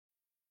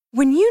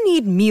When you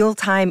need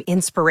mealtime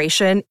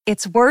inspiration,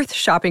 it's worth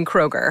shopping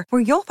Kroger,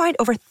 where you'll find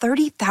over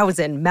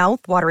 30,000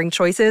 mouth-watering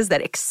choices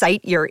that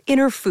excite your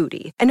inner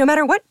foodie. And no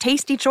matter what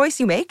tasty choice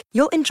you make,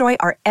 you'll enjoy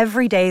our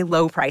everyday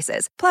low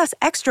prices, plus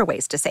extra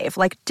ways to save,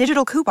 like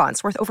digital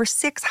coupons worth over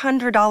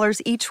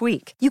 $600 each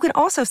week. You can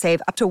also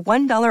save up to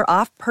 $1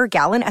 off per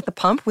gallon at the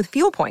pump with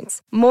fuel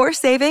points. More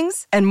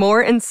savings and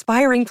more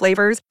inspiring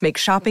flavors make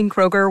shopping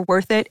Kroger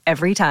worth it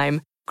every time.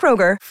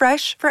 Kroger,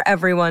 fresh for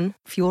everyone.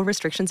 Fuel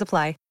restrictions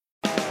apply.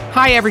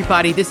 Hi,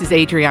 everybody. This is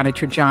Adriana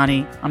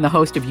Trajani. I'm the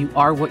host of You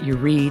Are What You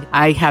Read.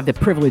 I have the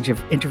privilege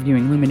of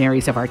interviewing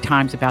luminaries of our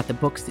times about the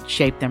books that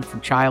shaped them from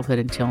childhood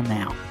until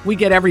now. We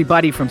get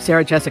everybody from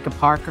Sarah Jessica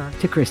Parker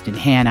to Kristen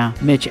Hanna,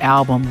 Mitch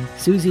Albom,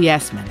 Susie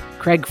Essman,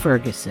 Craig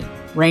Ferguson,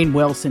 Rainn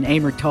Wilson,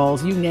 Amor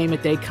Tolls, you name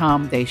it, they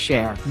come, they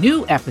share.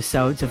 New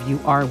episodes of You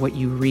Are What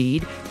You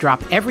Read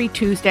drop every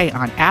Tuesday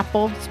on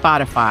Apple,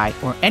 Spotify,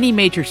 or any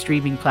major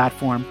streaming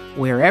platform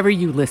wherever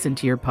you listen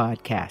to your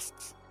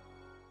podcasts.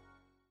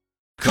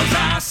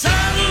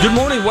 Good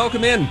morning,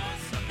 welcome in.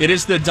 It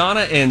is the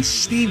Donna and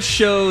Steve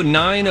Show.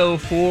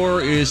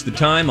 9:04 is the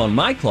time on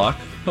my clock.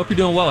 Hope you're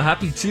doing well.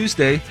 Happy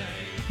Tuesday.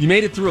 You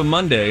made it through a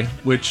Monday,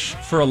 which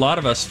for a lot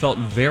of us felt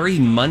very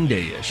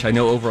Monday-ish. I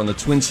know over on the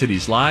Twin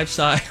Cities Live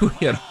side,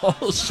 we had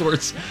all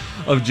sorts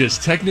of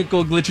just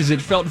technical glitches.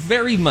 It felt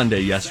very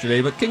Monday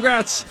yesterday, but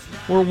congrats.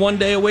 We're one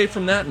day away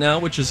from that now,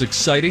 which is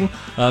exciting.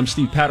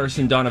 Steve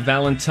Patterson, Donna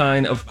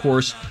Valentine, of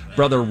course.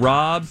 Brother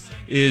Rob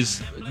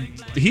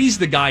he's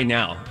the guy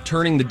now,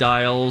 turning the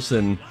dials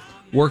and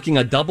working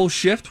a double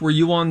shift. Were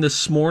you on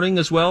this morning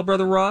as well,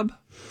 Brother Rob?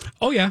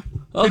 Oh, yeah.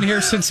 Been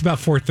here since about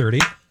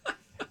 4:30.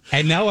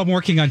 And now I'm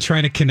working on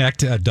trying to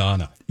connect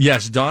Donna.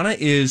 Yes, Donna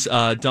is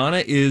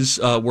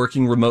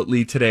working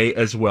remotely today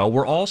as well.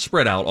 We're all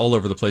spread out all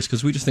over the place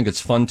because we just think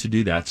it's fun to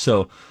do that.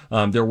 So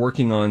they're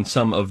working on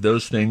some of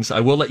those things. I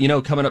will let you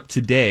know coming up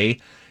today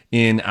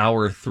in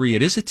hour 3,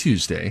 it is a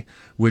Tuesday,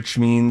 which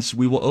means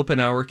we will open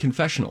our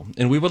confessional.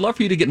 And we would love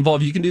for you to get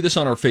involved. You can do this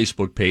on our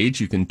Facebook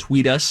page. You can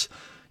tweet us.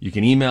 You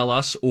can email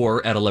us.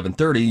 Or at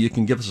 11:30, you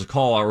can give us a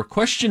call. Our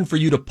question for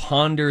you to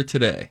ponder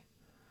today: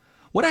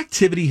 what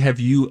activity have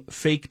you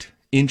faked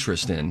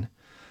interest in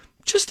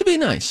just to be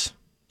nice?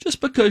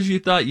 Just because you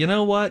thought, you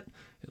know what?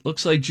 It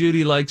looks like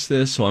Judy likes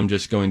this, so I'm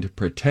just going to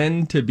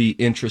pretend to be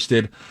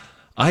interested.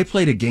 I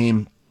played a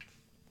game.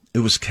 It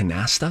was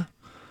Canasta.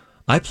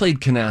 I played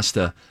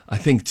Canasta, I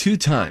think, 2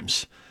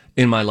 times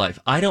in my life.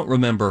 I don't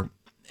remember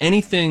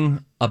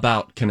anything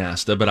about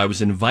Canasta, but I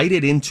was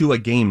invited into a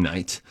game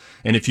night.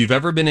 And if you've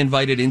ever been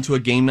invited into a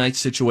game night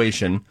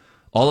situation,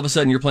 all of a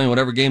sudden you're playing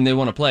whatever game they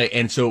want to play.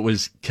 And so it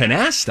was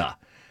Canasta.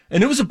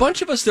 And it was a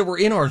bunch of us that were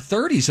in our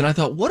 30s. And I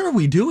thought, what are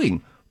we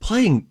doing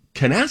playing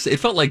Canasta? It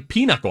felt like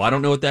Pinochle. I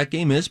don't know what that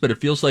game is, but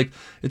it feels like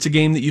it's a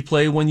game that you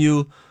play when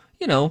you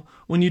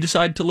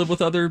decide to live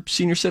with other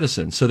senior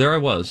citizens. So there I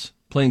was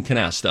playing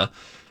Canasta.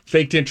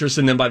 Faked interest,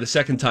 and then by the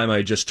second time,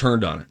 I just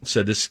turned on it and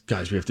said,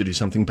 guys, we have to do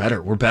something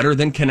better. We're better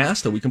than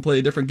Canasta. We can play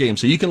a different game.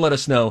 So you can let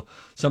us know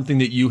something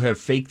that you have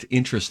faked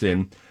interest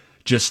in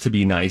just to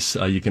be nice.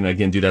 You can,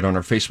 again, do that on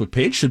our Facebook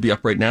page. Should be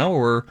up right now,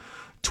 or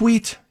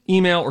tweet,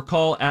 email, or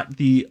call at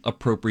the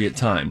appropriate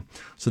time.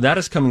 So that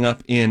is coming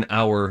up in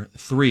hour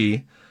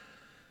 3.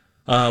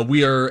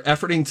 We are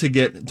efforting to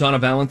get Donna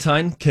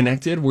Valentine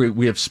connected.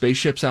 We have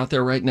spaceships out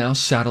there right now,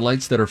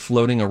 satellites that are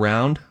floating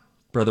around.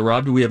 Brother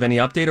Rob, do we have any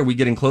update? Are we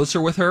getting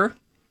closer with her?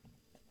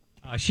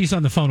 She's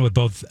on the phone with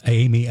both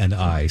Amy and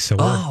I, so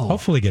we're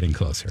hopefully getting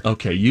closer.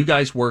 Okay, you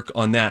guys work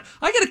on that.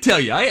 I got to tell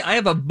you, I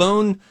have a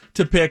bone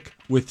to pick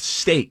with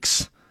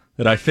steaks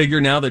that I figure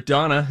now that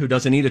Donna, who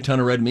doesn't eat a ton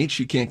of red meat,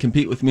 she can't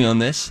compete with me on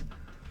this.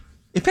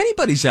 If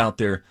anybody's out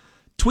there,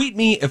 tweet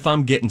me if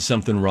I'm getting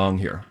something wrong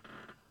here.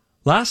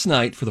 Last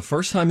night, for the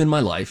first time in my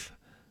life,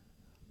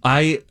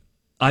 I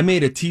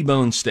made a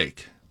T-bone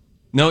steak.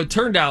 Now, it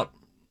turned out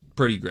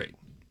pretty great.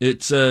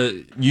 It's,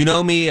 you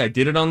know me, I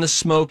did it on the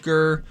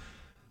smoker.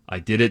 I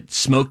did it,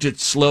 smoked it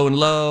slow and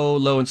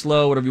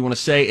slow, whatever you want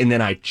to say, and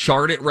then I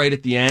charred it right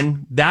at the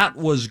end. That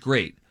was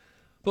great.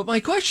 But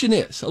my question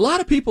is, a lot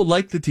of people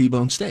like the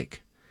T-bone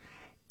steak.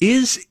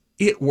 Is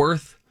it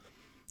worth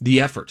the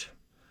effort?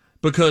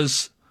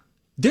 Because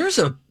there's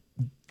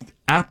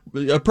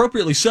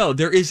appropriately so,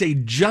 there is a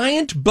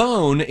giant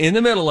bone in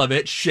the middle of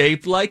it,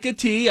 shaped like a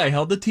T. I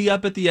held the T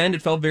up at the end.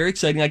 It felt very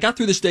exciting. I got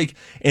through the steak,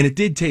 and it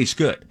did taste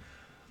good.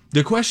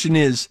 The question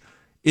is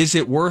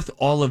it worth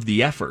all of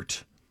the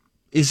effort?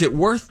 Is it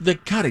worth the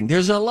cutting?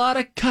 There's a lot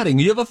of cutting.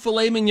 You have a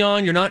filet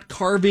mignon. You're not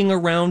carving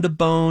around a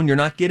bone. You're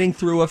not getting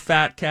through a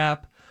fat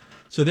cap.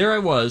 So there I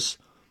was,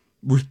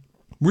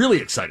 really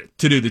excited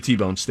to do the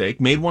T-bone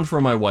steak. Made one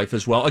for my wife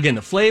as well. Again,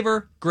 the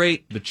flavor,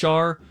 great. The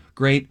char,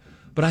 great.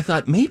 But I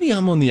thought, maybe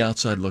I'm on the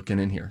outside looking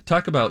in here.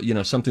 Talk about,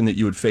 something that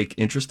you would fake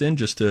interest in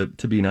just to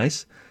be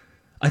nice.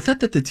 I thought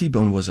that the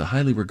T-bone was a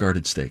highly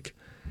regarded steak.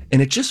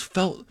 And it just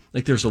felt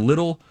like there's a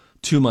little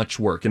too much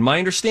work. And my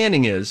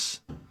understanding is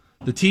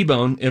the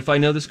T-bone, if I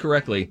know this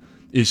correctly,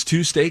 is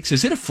 2 steaks.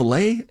 Is it a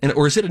filet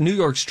or is it a New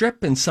York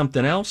strip and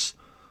something else?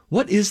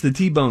 what is the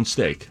T-bone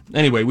steak?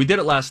 Anyway, we did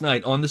it last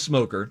night on the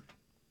smoker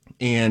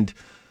and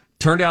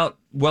turned out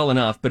well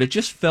enough, but it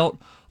just felt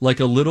like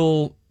a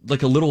little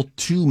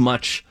too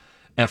much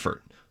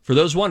effort. For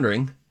those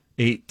wondering,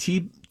 a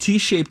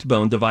T-shaped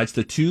bone divides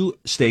the two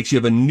steaks. You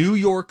have a New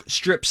York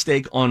strip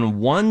steak on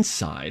one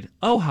side.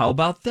 Oh, how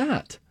about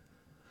that?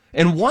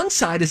 And one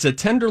side is a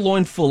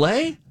tenderloin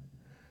filet?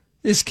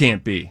 This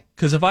can't be.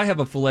 Because if I have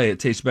a filet, it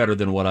tastes better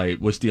than what I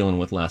was dealing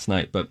with last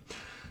night. But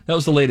that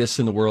was the latest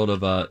in the world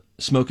of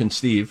Smokin'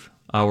 Steve.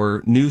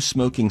 Our new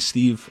Smoking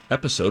Steve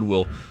episode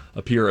will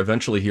appear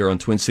eventually here on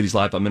Twin Cities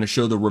Live. I'm going to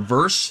show the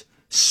reverse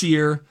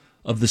sear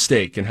of the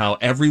steak and how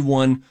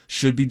everyone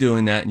should be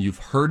doing that. And you've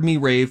heard me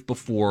rave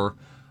before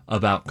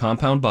about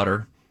compound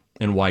butter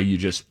and why you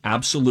just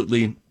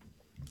absolutely,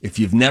 if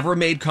you've never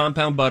made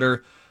compound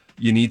butter,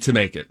 you need to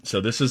make it.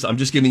 So I'm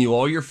just giving you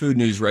all your food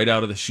news right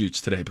out of the chutes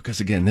today, because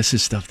again, this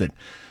is stuff that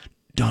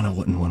Donna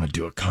wouldn't want to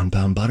do. A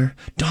compound butter.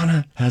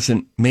 Donna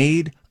hasn't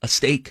made a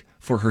steak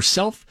for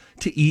herself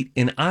to eat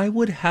in, I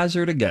would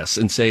hazard a guess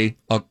and say,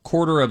 a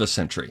quarter of a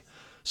century.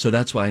 So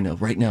that's why I know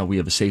right now we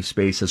have a safe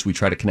space as we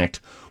try to connect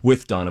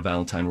with Donna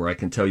Valentine, where I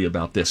can tell you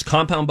about this.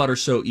 Compound butter,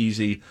 so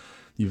easy.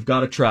 You've got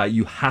to try.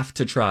 You have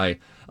to try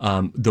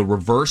the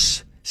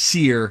reverse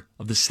sear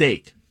of the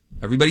steak.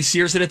 Everybody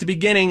sears it at the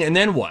beginning, and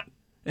then what?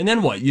 And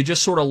then what? You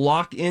just sort of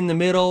lock in the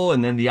middle,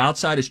 and then the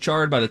outside is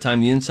charred by the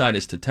time the inside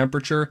is to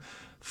temperature.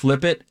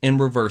 Flip it and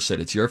reverse it.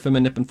 It's your Yerfim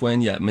and Nip and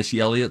Fuen. Yeah, Missy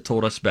Elliott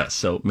told us best.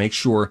 So make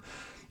sure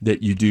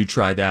that you do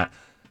try that.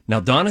 Now,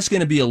 Donna's going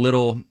to be a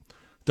little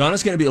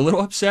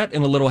upset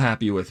and a little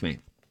happy with me.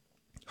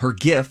 Her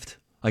gift,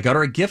 I got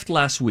her a gift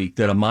last week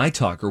that a My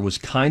Talker was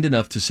kind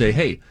enough to say,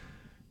 hey,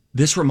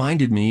 this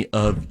reminded me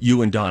of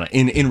you and Donna.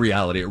 In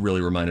reality, it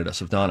really reminded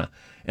us of Donna.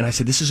 And I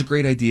said, this is a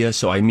great idea.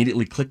 So I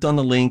immediately clicked on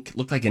the link,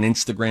 looked like an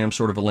Instagram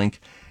sort of a link,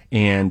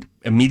 and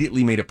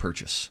immediately made a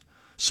purchase.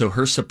 So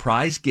her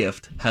surprise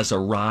gift has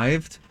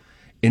arrived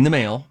in the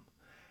mail.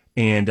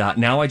 And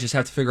now I just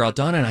have to figure out,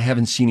 Donna and I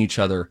haven't seen each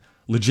other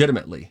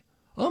legitimately.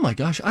 Oh my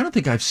gosh, I don't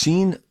think I've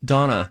seen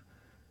Donna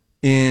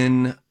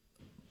in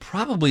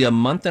probably a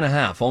month and a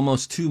half,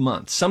 almost 2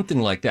 months,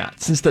 something like that.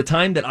 Since the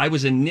time that I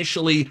was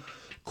initially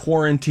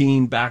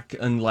quarantined back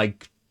in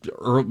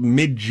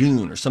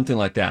mid-June or something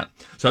like that.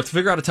 So I have to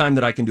figure out a time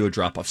that I can do a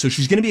drop-off. So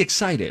she's going to be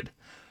excited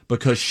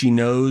because she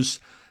knows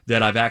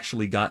that I've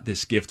actually got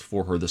this gift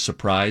for her, the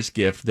surprise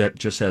gift that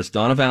just has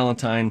Donna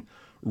Valentine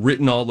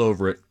written all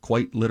over it,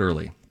 quite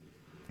literally.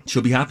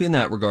 She'll be happy in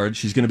that regard.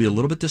 She's going to be a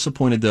little bit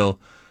disappointed, though,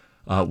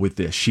 with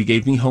this. She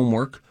gave me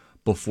homework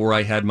before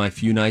I had my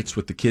few nights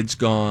with the kids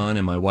gone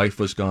and my wife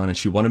was gone, and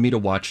she wanted me to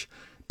watch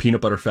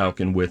Peanut Butter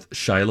Falcon with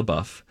Shia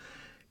LaBeouf.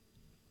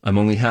 I'm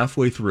only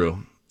halfway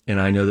through, and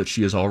I know that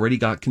she has already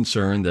got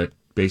concerned that,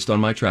 based on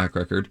my track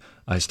record,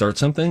 I start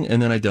something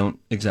and then I don't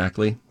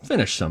exactly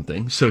finish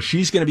something. So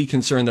she's going to be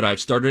concerned that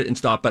I've started it and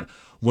stopped. But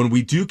when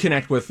we do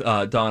connect with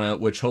Donna,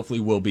 which hopefully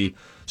will be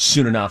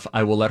soon enough,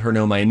 I will let her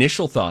know my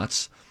initial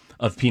thoughts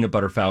of Peanut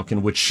Butter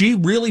Falcon, which she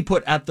really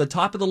put at the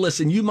top of the list.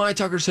 And you, My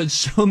Talker, said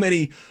so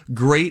many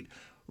great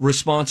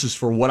responses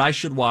for what I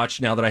should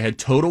watch now that I had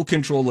total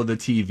control of the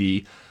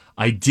TV.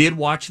 I did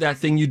watch That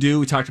Thing You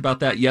Do. We talked about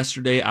that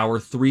yesterday, hour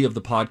 3 of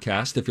the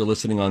podcast. If you're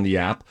listening on the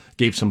app,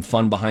 gave some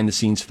fun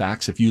behind-the-scenes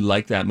facts. If you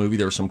like that movie,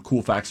 there were some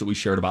cool facts that we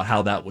shared about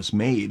how that was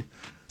made.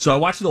 So I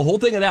watched the whole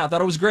thing of that. I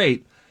thought it was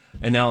great.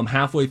 And now I'm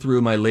halfway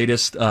through my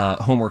latest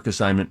homework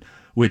assignment,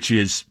 which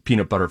is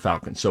Peanut Butter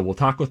Falcon. So we'll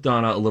talk with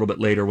Donna a little bit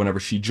later whenever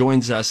she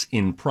joins us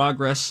in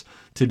progress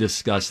to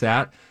discuss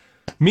that.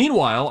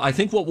 Meanwhile, I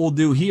think what we'll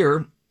do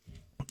here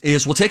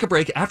is we'll take a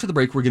break. After the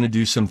break, we're going to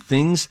do some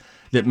things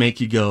that make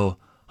you go,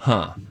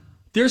 huh.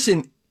 There's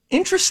an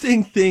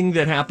interesting thing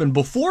that happened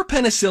before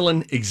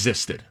penicillin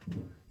existed.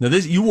 Now,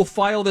 you will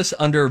file this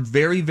under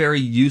very, very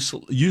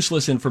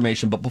useless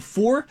information, but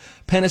before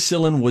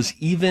penicillin was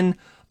even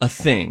a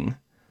thing,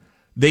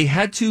 they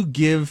had to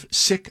give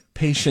sick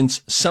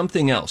patients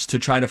something else to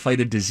try to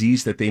fight a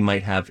disease that they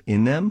might have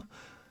in them.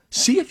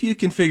 See if you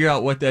can figure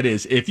out what that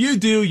is. If you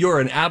do, you're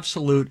an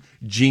absolute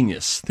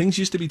genius. Things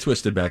used to be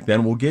twisted back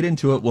then. We'll get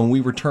into it when we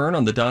return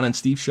on the Donna and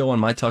Steve Show on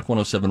My Talk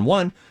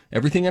 107.1,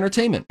 Everything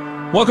Entertainment.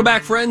 Welcome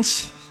back,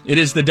 friends. It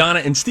is the Donna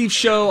and Steve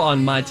Show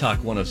on My Talk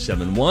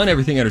 107.1,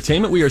 Everything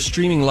Entertainment. We are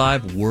streaming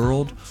live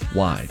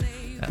worldwide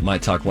at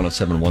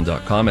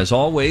MyTalk1071.com. As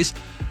always,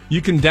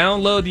 you can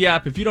download the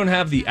app. If you don't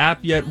have the app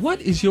yet,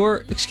 what is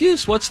your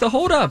excuse? What's the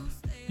holdup?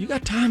 You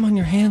got time on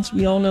your hands.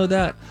 We all know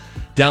that.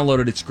 Download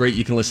it. It's great.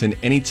 You can listen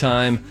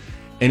anytime,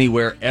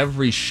 anywhere.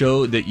 Every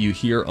show that you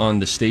hear on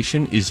the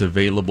station is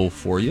available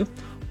for you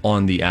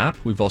on the app.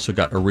 We've also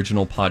got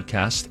original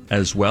podcasts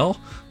as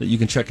well that you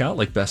can check out,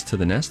 like Best to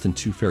the Nest and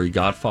Two Fairy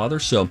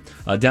Godfathers. So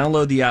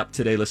download the app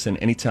today. Listen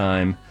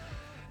anytime,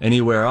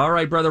 anywhere. All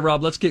right, Brother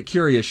Rob, let's get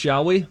curious,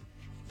 shall we?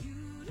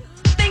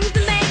 Things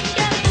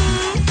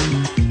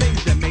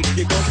that make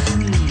you go.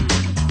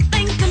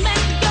 Things that make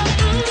you go.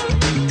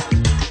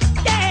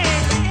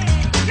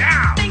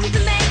 Yeah. Things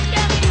that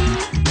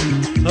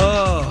make you.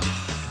 Oh,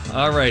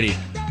 all righty.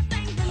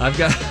 I've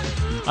got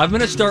I'm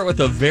going to start with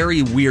a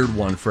very weird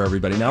one for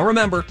everybody. Now,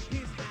 remember,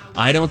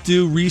 I don't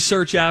do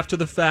research after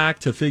the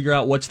fact to figure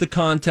out what's the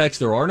context.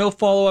 There are no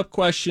follow-up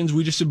questions.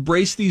 We just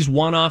embrace these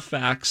one-off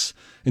facts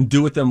and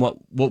do with them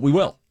what we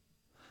will.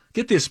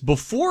 Get this.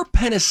 Before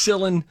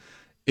penicillin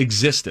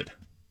existed,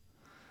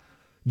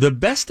 the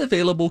best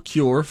available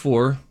cure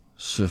for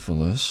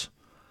syphilis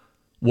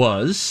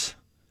was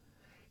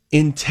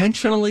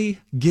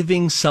intentionally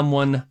giving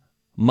someone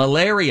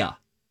malaria.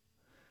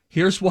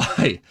 Here's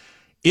why.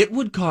 It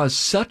would cause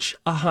such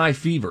a high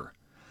fever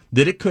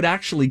that it could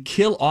actually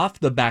kill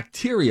off the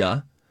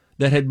bacteria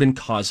that had been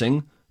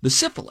causing the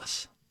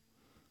syphilis.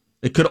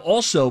 It could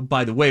also,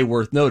 by the way,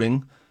 worth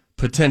noting,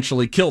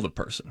 potentially kill the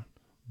person.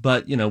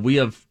 But, we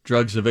have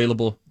drugs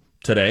available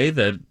today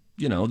that,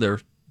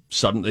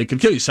 they could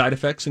kill you. Side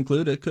effects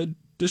include it could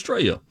destroy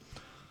you.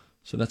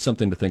 So that's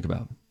something to think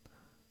about.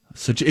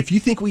 So if you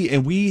think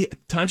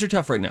times are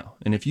tough right now,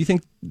 and if you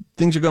think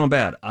things are going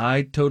bad,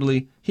 I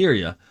totally hear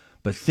you.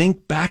 But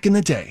think back in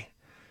the day,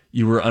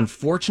 you were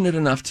unfortunate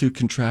enough to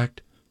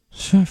contract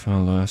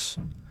syphilis,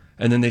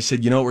 and then they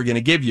said, what we're going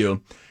to give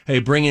you? Hey,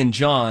 bring in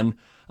John.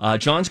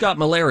 John's got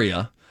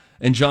malaria,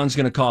 and John's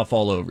going to cough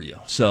all over you.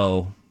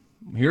 So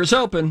here's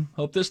hoping.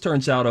 Hope this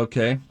turns out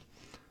okay.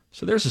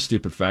 So there's a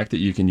stupid fact that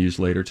you can use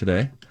later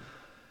today.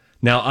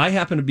 Now, I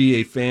happen to be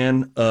a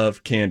fan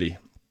of candy.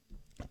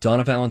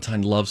 Donna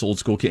Valentine loves old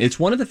school candy. It's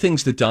one of the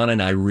things that Donna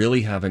and I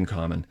really have in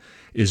common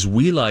is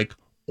we like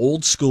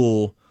old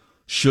school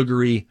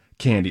sugary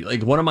candy.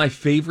 Like one of my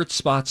favorite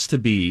spots to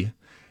be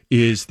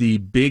is the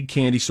big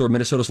candy store,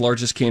 Minnesota's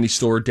largest candy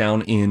store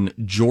down in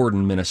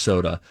Jordan,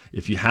 Minnesota.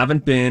 If you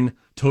haven't been,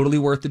 totally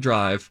worth the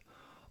drive.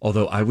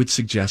 Although I would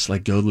suggest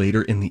go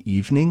later in the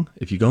evening.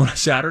 If you go on a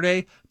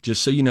Saturday,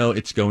 just so you know,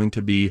 it's going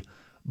to be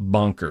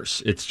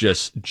bonkers. It's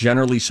just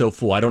generally so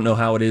full. I don't know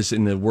how it is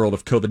in the world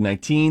of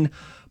COVID-19,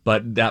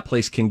 but that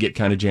place can get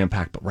kind of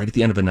jam-packed. But right at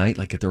the end of the night,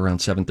 at around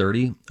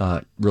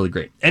 7:30, really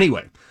great.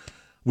 Anyway,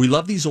 we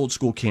love these old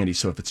school candies.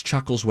 So if it's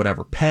Chuckles,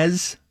 whatever.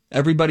 Pez,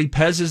 everybody,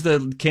 Pez is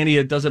the candy.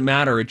 It doesn't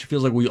matter. It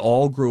feels like we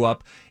all grew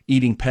up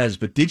eating Pez.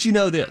 But did you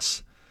know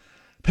this?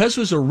 Pez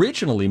was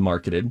originally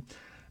marketed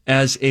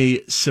as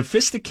a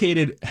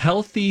sophisticated,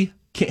 healthy,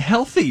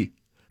 a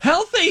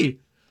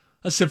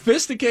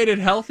sophisticated,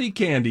 healthy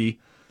candy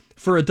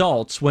for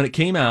adults when it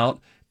came out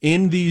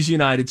in these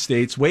United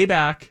States way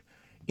back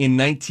in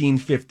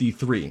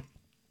 1953.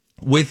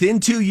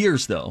 Within 2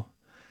 years, though,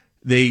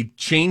 they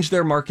changed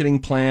their marketing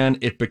plan.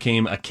 It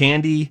became a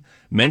candy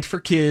meant for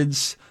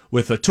kids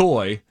with a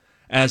toy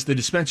as the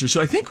dispenser.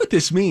 So I think what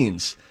this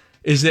means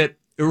is that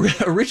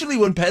originally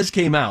when Pez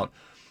came out,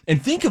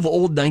 and think of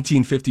old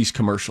 1950s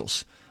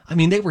commercials. I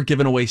mean, they were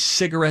giving away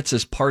cigarettes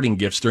as parting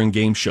gifts during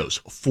game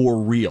shows, for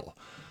real.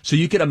 So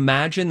you could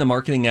imagine the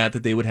marketing ad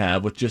that they would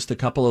have with just a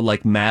couple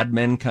of Mad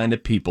Men kind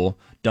of people,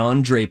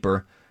 Don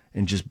Draper,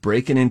 and just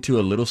breaking into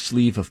a little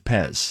sleeve of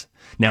Pez.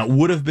 Now, it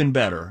would have been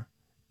better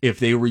if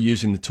they were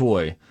using the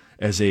toy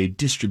as a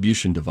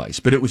distribution device.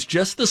 But it was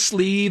just the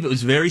sleeve. It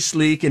was very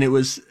sleek, and it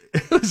was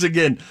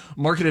again,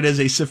 marketed as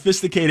a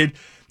sophisticated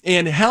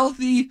and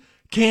healthy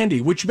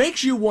candy, which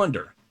makes you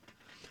wonder,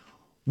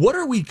 what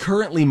are we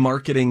currently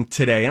marketing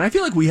today? And I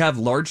feel like we have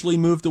largely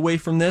moved away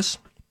from this,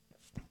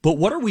 but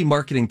what are we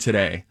marketing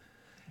today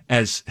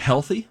as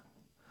healthy?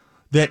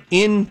 That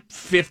in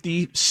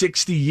 50,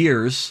 60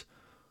 years,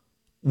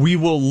 we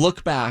will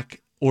look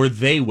back, or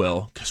they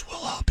will, because we'll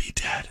all be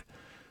dead.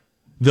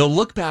 They'll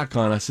look back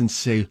on us and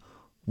say,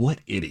 what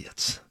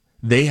idiots.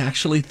 They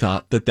actually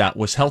thought that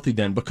was healthy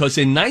then. Because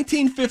in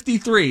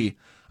 1953,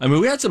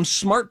 we had some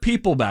smart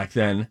people back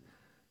then.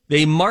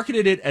 They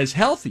marketed it as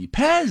healthy.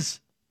 Pez.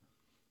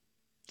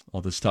 All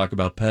this talk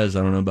about Pez,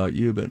 I don't know about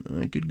you, but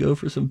I could go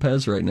for some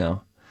Pez right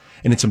now.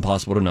 And it's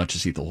impossible to not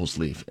just eat the whole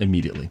sleeve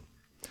immediately.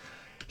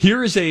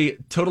 Here is a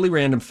totally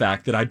random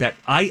fact that I bet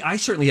I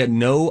certainly had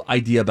no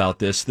idea about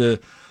this. The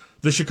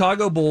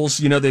Chicago Bulls,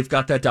 they've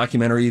got that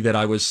documentary that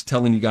I was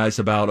telling you guys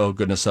about, oh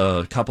goodness,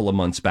 a couple of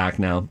months back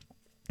now.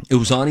 It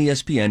was on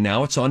ESPN.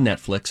 Now it's on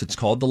Netflix. It's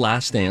called The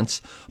Last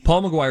Dance.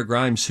 Paul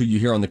McGuire-Grimes, who you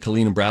hear on the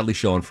Colleen and Bradley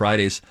show on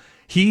Fridays,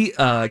 he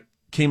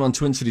came on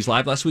Twin Cities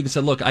Live last week and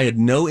said, look, I had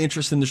no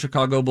interest in the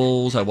Chicago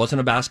Bulls. I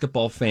wasn't a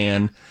basketball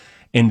fan.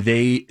 And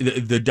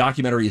the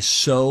documentary is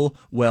so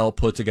well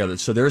put together.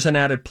 So there's an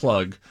added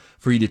plug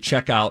for you to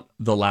check out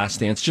The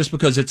Last Dance, just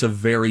because it's a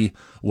very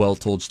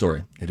well-told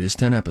story. It is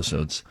 10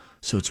 episodes.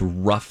 So it's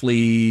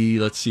roughly,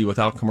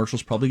 without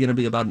commercials, probably going to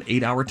be about an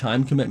 8-hour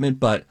time commitment,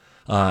 but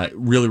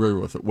really, really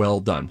worth it. Well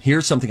done.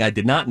 Here's something I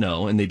did not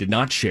know, and they did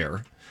not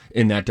share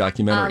in that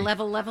documentary.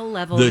 Level.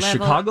 The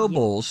Chicago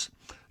Bulls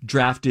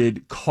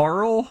drafted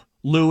Carl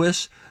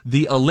Lewis,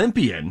 the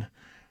Olympian,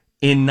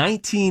 in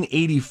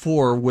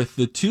 1984 with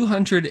the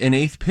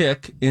 208th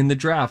pick in the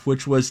draft,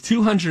 which was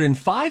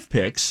 205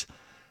 picks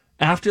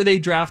after they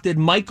drafted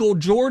Michael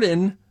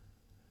Jordan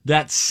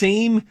that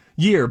same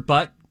year.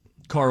 But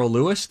Carl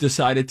Lewis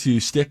decided to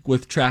stick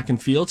with track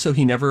and field, so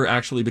he never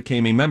actually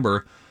became a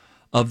member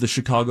of the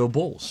Chicago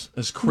Bulls.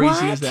 As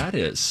crazy as that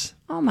is.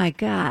 Oh, my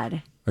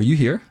God. Are you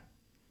here?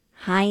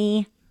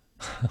 Hi.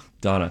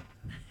 Donna,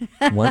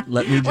 let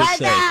me just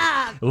say.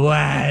 What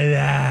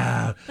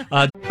up?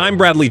 I'm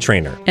Bradley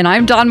Trainer. And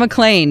I'm Don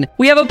McClain.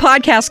 We have a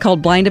podcast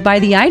called Blinded by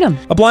the Item.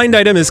 A blind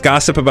item is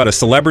gossip about a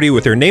celebrity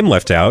with their name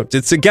left out.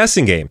 It's a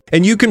guessing game,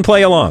 and you can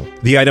play along.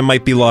 The item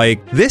might be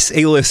like, this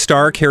A-list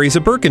star carries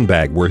a Birkin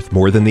bag worth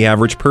more than the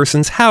average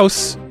person's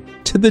house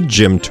to the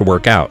gym to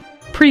work out.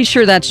 Pretty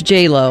sure that's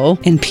J-Lo.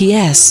 And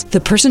P.S.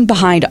 the person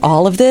behind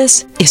all of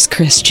this is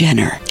Kris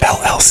Jenner,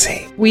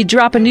 LLC. We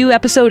drop a new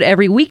episode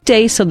every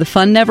weekday so the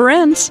fun never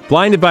ends.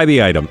 Blinded by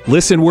the Item.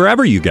 Listen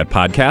wherever you get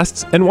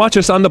podcasts and watch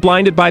us on the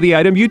Blinded by the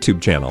Item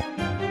YouTube channel.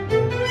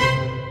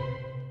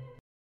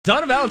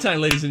 Donna Valentine,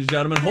 ladies and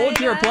gentlemen, hold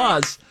your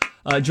applause.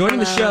 Joining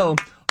the show,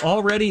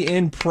 already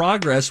in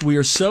progress. We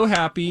are so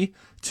happy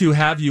to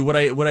have you. What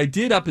I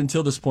did up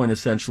until this point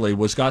essentially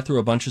was got through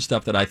a bunch of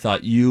stuff that I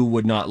thought you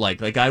would not like.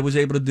 Like I was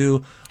able to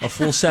do a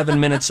full 7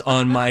 minutes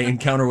on my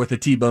encounter with a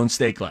T-bone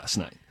steak last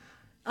night.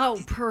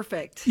 Oh,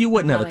 perfect. You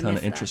wouldn't have Glad a I ton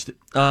of missed interest.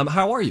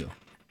 How are you?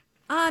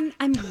 I'm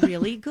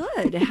really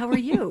good. How are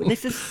you?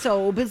 This is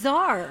so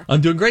bizarre.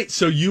 I'm doing great.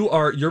 So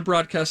you're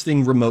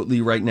broadcasting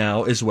remotely right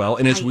now as well.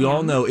 And as we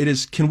all know, it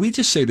is. Can we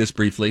just say this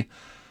briefly?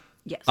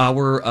 Yes.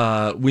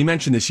 We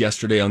mentioned this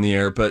yesterday on the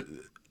air, but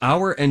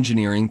our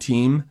engineering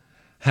team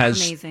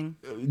has Amazing.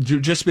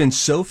 Just been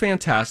so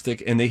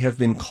fantastic, and they have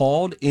been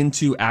called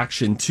into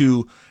action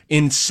to,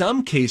 in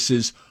some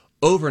cases,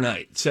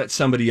 overnight set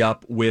somebody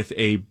up with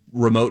a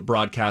remote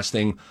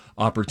broadcasting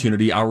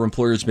opportunity. Our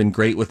employer has been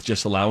great with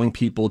just allowing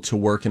people to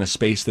work in a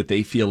space that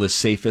they feel is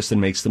safest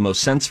and makes the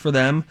most sense for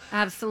them.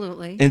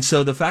 Absolutely. And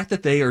so the fact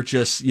that they are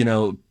just,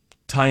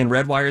 tying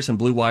red wires and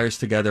blue wires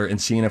together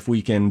and seeing if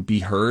we can be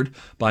heard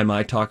by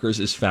my talkers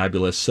is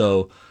fabulous.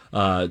 So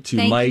to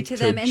Thank Mike, you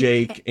to them. And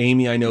Jake,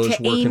 Amy, I know is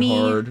to working Amy.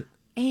 hard.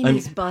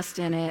 Amy's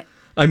busting it.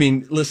 I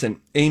mean,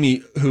 listen,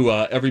 Amy, who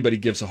everybody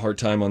gives a hard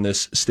time on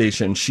this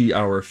station,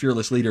 our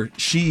fearless leader,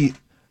 she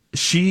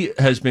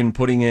has been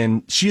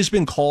she has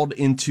been called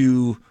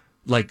into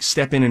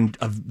step in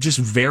just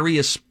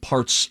various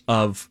parts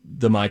of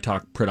the My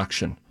Talk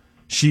production.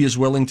 She is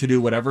willing to do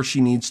whatever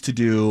she needs to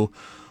do,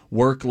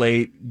 work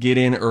late, get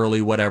in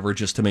early, whatever,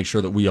 just to make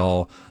sure that we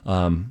all,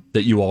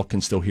 that you all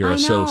can still hear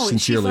us. So know.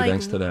 sincerely, She's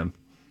thanks to them.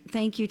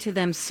 Thank you to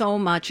them so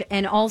much.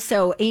 And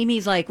also,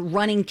 Amy's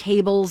running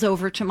cables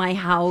over to my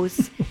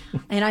house.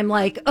 And I'm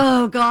like,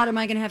 oh, God, am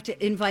I going to have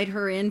to invite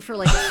her in for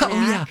a snack? Oh,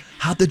 yeah.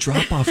 How'd the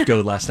drop-off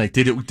go last night?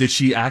 Did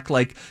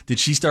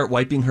she start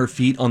wiping her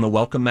feet on the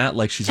welcome mat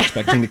like she's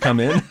expecting to come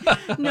in?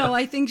 No,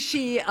 I think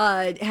she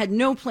had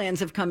no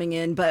plans of coming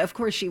in, but of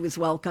course she was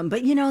welcome.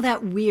 But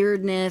that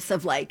weirdness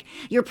of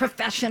your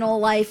professional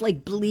life,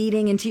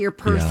 bleeding into your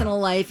personal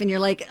life. And you're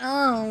like,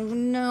 oh,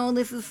 no,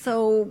 this is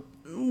so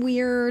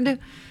weird.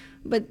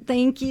 But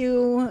thank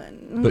you.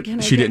 But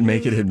she didn't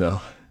make it in,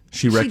 though.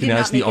 She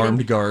recognized the armed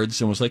in. guards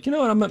and was like, you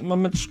know what,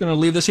 I'm just going to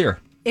leave this here.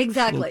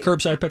 Exactly.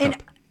 Curbside pickup.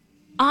 And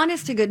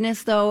honest to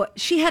goodness, though,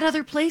 she had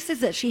other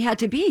places that she had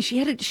to be. She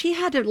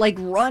had to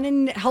run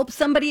and help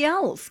somebody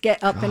else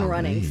get up and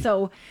running.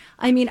 So,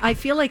 I mean, I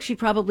feel like she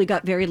probably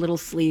got very little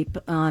sleep.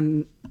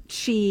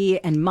 She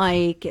and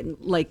Mike and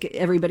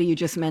everybody you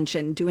just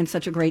mentioned doing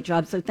such a great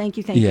job. So thank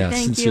you, thank you.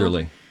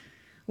 Sincerely.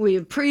 We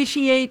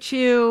appreciate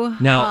you.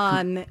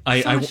 Now, so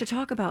much to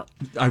talk about.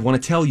 I want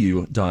to tell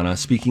you, Donna,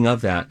 speaking of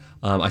that,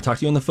 I talked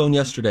to you on the phone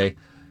yesterday.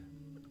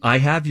 I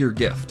have your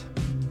gift.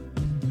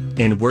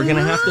 And we're going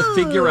to have to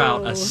figure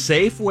out a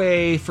safe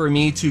way for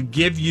me to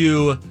give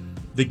you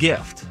the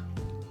gift.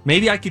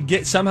 Maybe I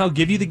could somehow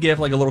give you the gift,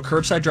 like a little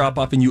curbside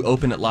drop-off, and you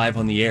open it live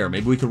on the air.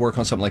 Maybe we could work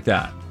on something like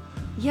that.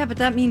 Yeah, but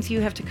that means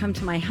you have to come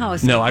to my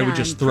house. No, I would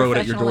just throw it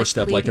at your Professional,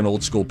 doorstep like an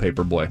old school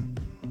paper boy.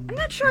 I'm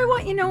not sure I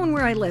want you knowing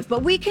where I live,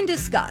 but we can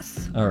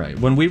discuss. All right.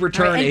 When we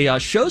return, a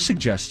show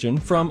suggestion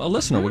from a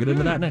listener. We'll get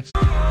into that next.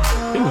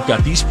 Okay, we've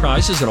got these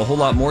prizes and a whole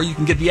lot more. You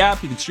can get the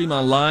app. You can stream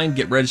online.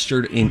 Get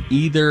registered in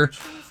either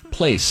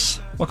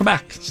place. Welcome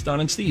back. It's Don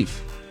and Steve.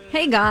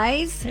 Hey,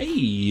 guys. Hey,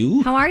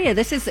 you. How are you?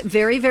 This is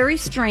very, very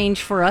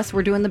strange for us.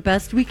 We're doing the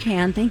best we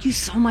can. Thank you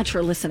so much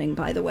for listening,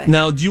 by the way.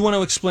 Now, do you want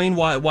to explain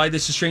why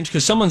this is strange?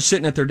 Because someone's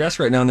sitting at their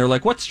desk right now and they're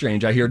like, what's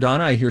strange? I hear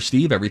Donna. I hear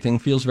Steve. Everything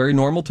feels very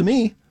normal to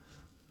me.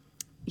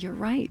 You're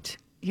right.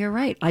 You're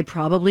right. I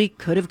probably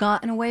could have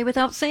gotten away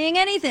without saying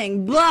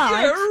anything, but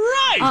You're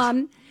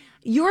right.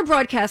 You're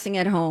broadcasting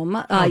at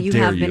home. You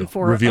have been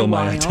for reveal a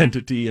while. my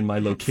identity and my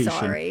location.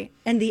 Sorry.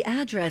 And the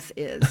address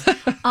is.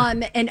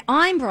 And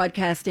I'm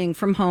broadcasting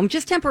from home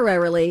just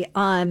temporarily.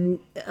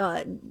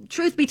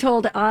 Truth be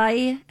told,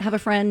 I have a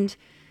friend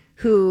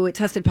who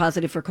tested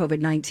positive for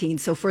COVID-19.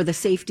 So for the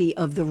safety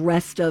of the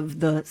rest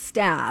of the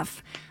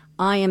staff,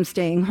 I am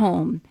staying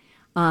home.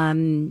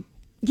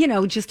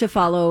 Just to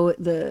follow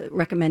the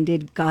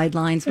recommended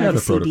guidelines by the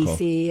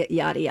CDC,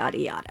 yada, yada,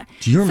 yada.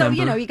 Do you remember?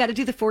 So, you got to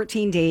do the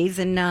 14 days.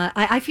 And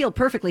I feel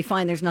perfectly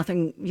fine. There's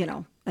nothing,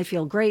 I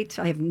feel great.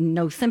 I have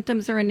no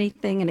symptoms or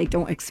anything, and I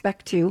don't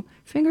expect to.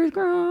 Fingers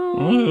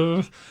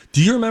crossed.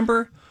 Do you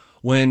remember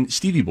when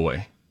Stevie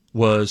Boy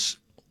was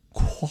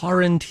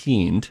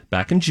quarantined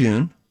back in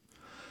June?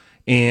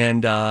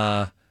 And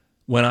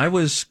when I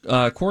was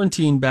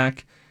quarantined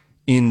back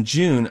in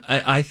June,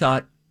 I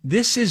thought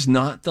this is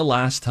not the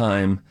last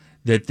time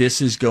that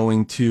this is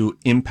going to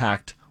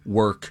impact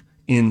work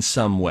in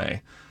some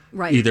way.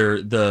 Right. Either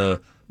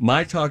the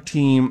My Talk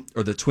team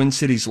or the Twin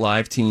Cities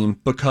Live team,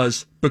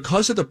 because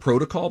of the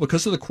protocol,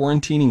 because of the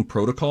quarantining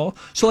protocol.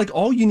 So like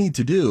all you need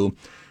to do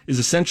is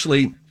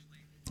essentially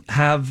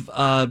have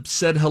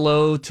said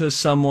hello to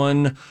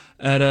someone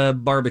at a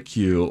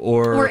barbecue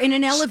or in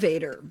an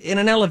elevator. In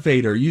an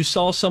elevator, you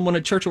saw someone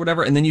at church or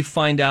whatever, and then you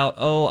find out,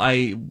 oh,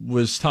 I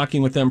was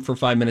talking with them for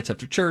 5 minutes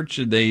after church.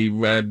 They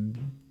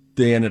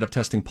ended up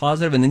testing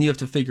positive, and then you have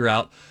to figure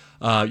out,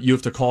 you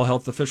have to call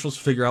health officials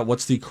to figure out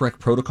what's the correct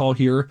protocol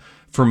here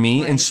for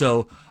me. Right. And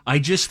so I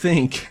just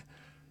think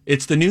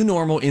it's the new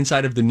normal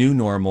inside of the new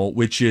normal,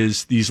 which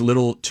is these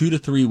little 2 to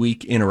 3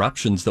 week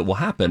interruptions that will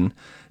happen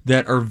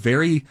that are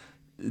very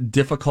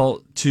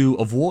difficult to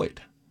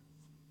avoid.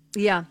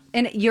 Yeah,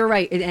 and you're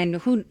right. And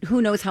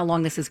who knows how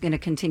long this is going to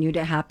continue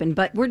to happen?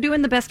 But we're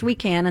doing the best we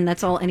can, and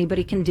that's all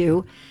anybody can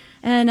do.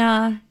 And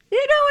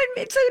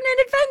it's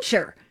an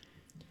adventure.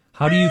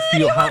 How do you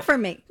feel? What do you want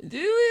from me?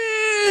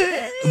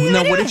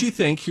 Now, what did you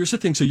think? Here's the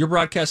thing. So you're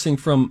broadcasting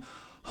from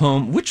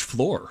home. Which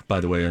floor, by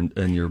the way,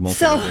 in your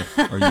multi-level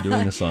are you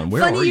doing this on?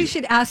 Where funny are you? You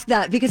should ask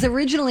that, because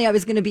originally I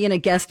was going to be in a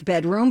guest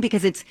bedroom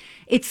because it's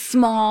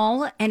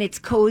small and it's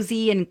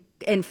cozy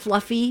and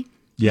fluffy.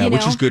 Yeah, you know?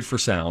 Which is good for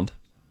sound.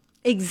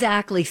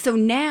 Exactly. So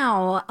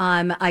now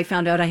I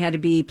found out I had to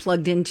be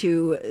plugged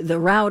into the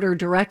router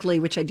directly,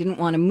 which I didn't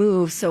want to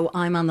move. So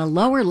I'm on the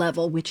lower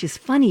level, which is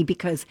funny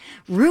because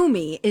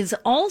Rumi is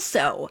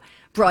also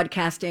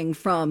broadcasting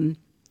from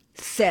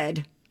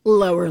said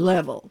lower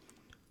level.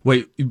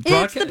 Wait,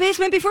 it's the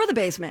basement before the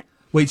basement.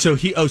 Wait, so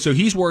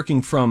he's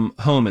working from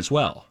home as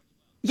well.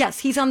 Yes,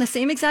 he's on the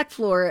same exact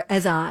floor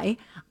as I.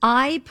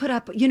 I put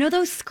up,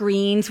 those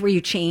screens where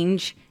you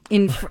change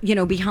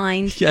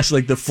behind. Yes,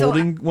 like the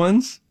folding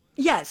ones.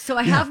 Yes, so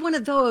I have one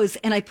of those,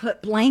 and I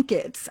put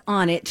blankets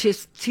on it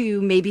just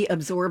to maybe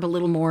absorb a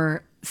little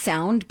more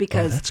sound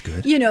because that's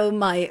good.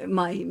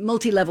 My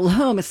multi-level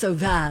home is so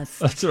vast.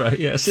 That's right.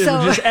 Yes, it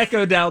would just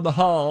echo down the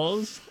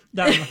halls.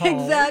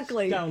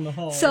 Exactly. Down the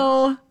halls.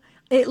 So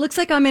it looks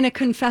like I'm in a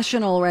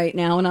confessional right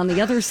now, and on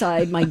the other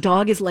side, my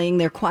dog is laying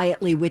there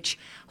quietly, which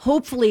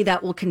hopefully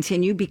that will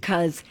continue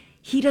because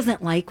he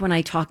doesn't like when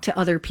I talk to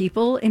other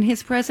people in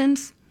his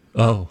presence.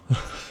 Oh.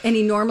 And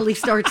he normally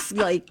starts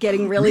like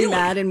getting really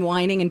mad and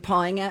whining and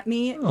pawing at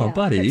me. Oh,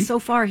 buddy. But so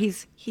far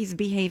he's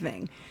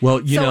behaving.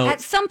 Well, so at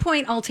some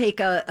point I'll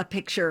take a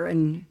picture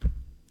and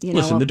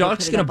listen, the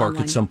dog's going to bark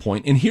online. at some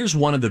point. And he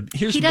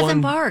doesn't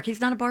bark. He's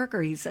not a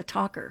barker. He's a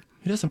talker.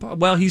 He doesn't bark.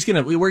 Well,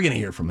 we're going to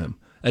hear from him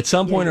at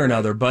some point or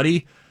another. Right.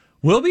 Buddy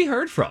will be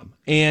heard from.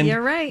 And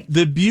you're right.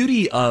 The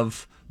beauty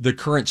of the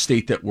current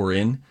state that we're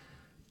in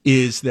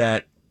is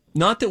that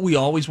not that we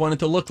always want it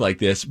to look like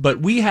this, but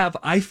we have,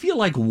 I feel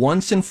like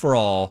once and for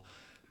all,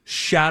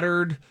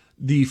 shattered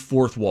the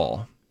fourth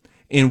wall.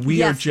 And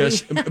we are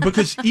just,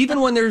 because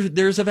even when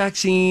there's a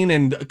vaccine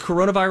and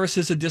coronavirus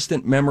is a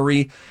distant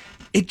memory,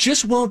 it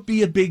just won't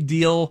be a big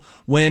deal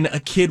when a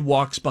kid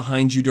walks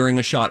behind you during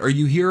a shot, or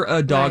you hear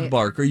a dog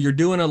bark, or you're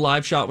doing a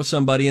live shot with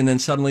somebody and then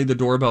suddenly the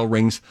doorbell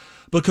rings.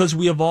 Because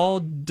we have all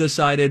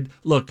decided,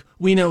 look,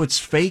 we know it's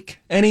fake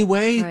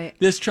anyway. Right.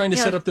 This trying to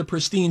set up the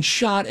pristine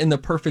shot and the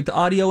perfect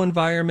audio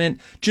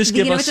environment. Just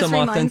give us some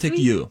authentic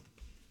you.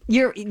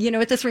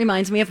 What this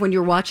reminds me of when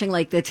you're watching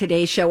like the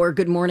Today Show or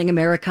Good Morning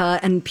America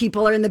and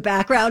people are in the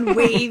background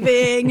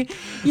waving.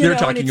 They're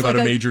talking about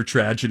a major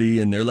tragedy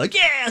and they're like,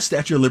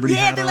 Statue of Liberty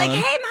hat they're on. like,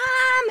 hey,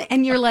 Mom.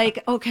 And you're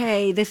like,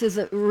 okay, this is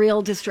a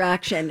real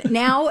distraction.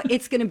 Now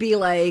it's going to be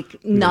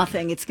like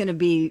nothing. It's going to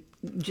be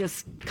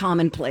just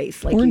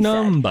commonplace, like We're you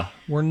numb. said.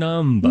 We're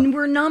numb.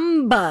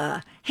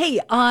 Hey,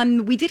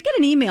 we did get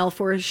an email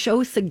for a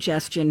show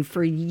suggestion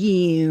for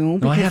you.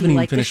 No, I haven't even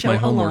like finished my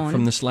homework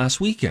from this last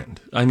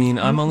weekend. I mean,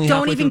 I'm only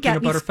halfway through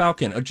Peanut Butter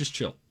Falcon. Oh, just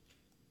chill.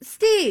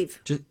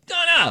 Steve.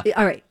 No.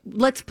 All right,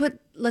 let's put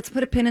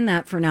a pin in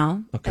that for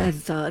now,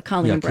 as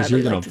Colleen and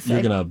Bradley like to say.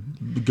 You're going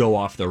to go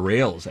off the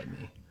rails at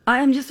me.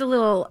 I'm just a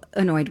little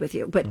annoyed with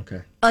you, but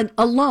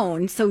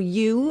Alone. So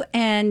you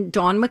and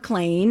Dawn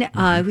McLean,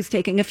 who's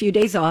taking a few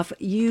days off,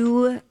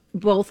 you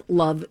both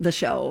love the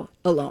show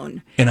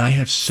Alone. And I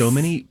have so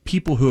many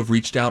people who have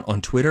reached out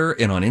on Twitter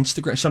and on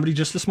Instagram. Somebody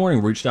just this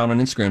morning reached out on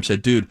Instagram and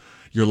said, dude,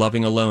 you're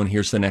loving Alone.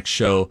 Here's the next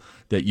show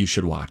that you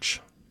should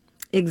watch.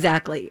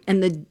 Exactly.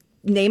 And the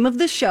name of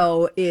the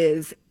show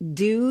is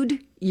Dude,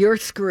 You're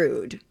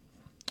Screwed.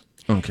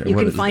 Okay. You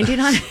can find it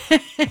on...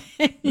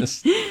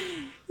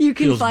 You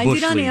can find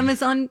it on League.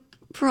 Amazon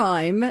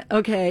Prime,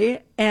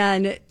 okay?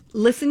 And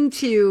listen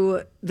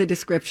to the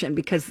description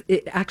because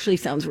it actually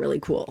sounds really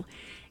cool.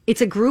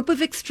 It's a group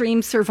of extreme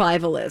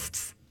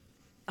survivalists.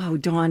 Oh,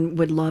 Dawn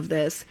would love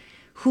this.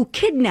 Who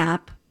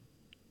kidnap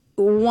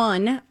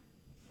one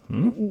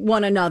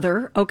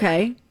another,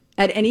 okay,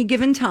 at any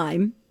given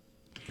time.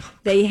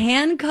 They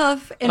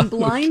handcuff and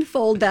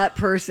blindfold that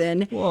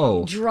person,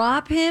 Whoa.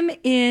 drop him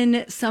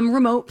in some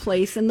remote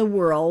place in the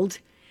world,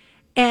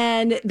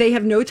 And they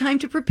have no time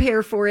to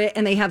prepare for it,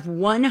 and they have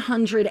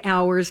 100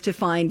 hours to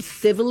find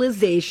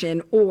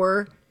civilization,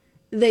 or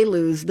they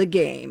lose the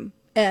game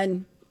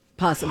and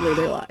possibly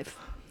their life.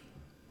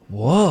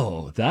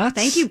 Whoa, that's...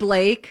 Thank you,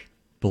 Blake.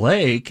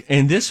 Blake.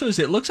 And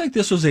it looks like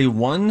this was a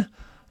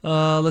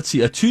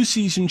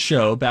 2-season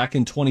show back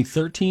in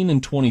 2013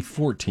 and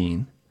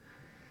 2014.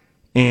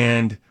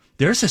 And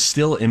there's a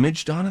still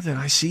image, Donna, that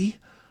I see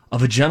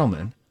of a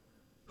gentleman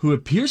who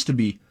appears to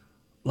be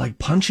like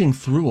punching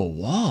through a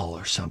wall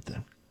or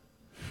something.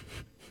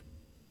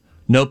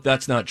 Nope,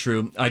 that's not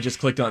true. I just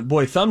clicked on...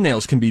 Boy,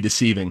 thumbnails can be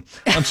deceiving.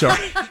 I'm sorry.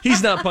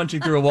 He's not punching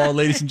through a wall,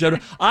 ladies and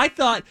gentlemen. I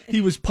thought he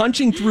was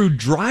punching through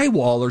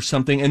drywall or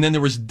something, and then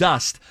there was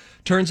dust.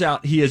 Turns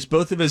out he has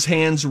both of his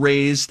hands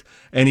raised,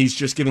 and he's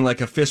just giving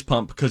like a fist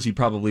pump because he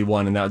probably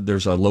won, and now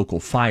there's a local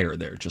fire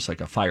there, just like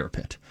a fire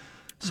pit.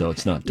 So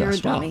it's not You're a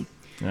dust. Wow. dummy.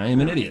 I am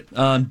an idiot.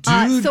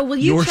 Dude, so will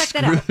you you're check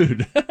that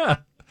screwed.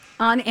 out?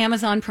 On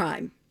Amazon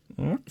Prime.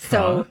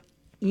 So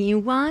you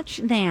watch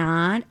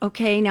that.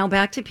 Okay, now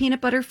back to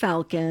Peanut Butter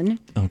Falcon.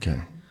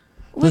 Okay.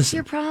 What's Listen,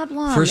 your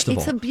problem? first of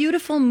it's all- a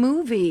beautiful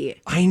movie.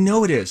 I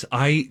know it is.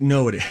 I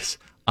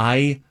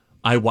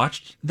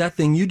watched That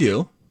Thing You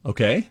Do,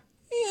 okay?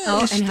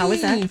 Oh, and how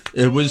was that?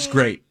 It was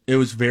great. It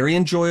was very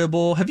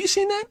enjoyable. Have you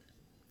seen that?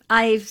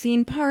 I've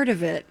seen part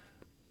of it.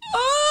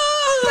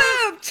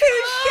 Oh,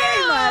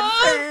 Touche, my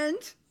friend.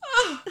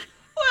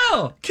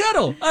 well,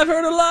 Kettle, I've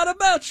heard a lot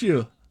about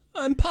you.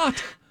 I'm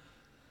Pot.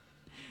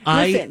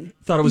 Listen,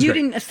 I thought it was you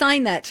great. didn't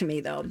assign that to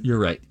me, though. You're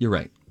right.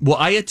 Well,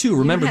 I had two.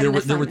 Remember, had there an were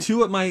assignment.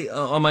 two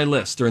on my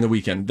list during the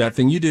weekend. That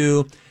Thing You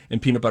Do and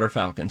Peanut Butter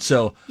Falcon.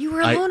 So You were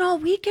alone all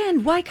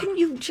weekend. Why couldn't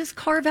you just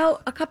carve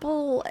out a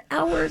couple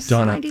hours?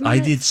 Donna, 90 I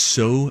minutes? did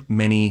so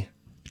many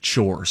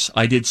chores.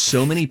 I did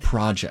so many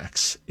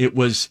projects.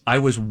 I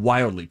was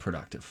wildly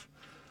productive.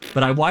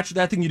 But I watched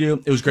That Thing You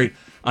Do. It was great.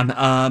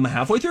 I'm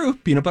halfway through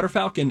Peanut Butter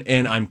Falcon,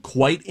 and I'm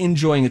quite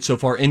enjoying it so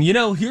far. And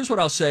here's what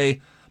I'll say.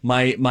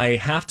 My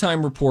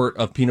halftime report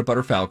of Peanut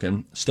Butter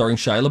Falcon, starring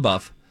Shia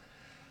LaBeouf,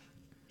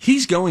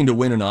 he's going to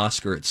win an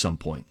Oscar at some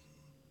point.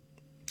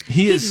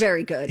 He's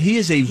very good. He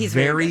is a He's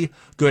very very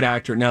good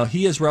actor. Now,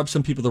 he has rubbed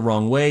some people the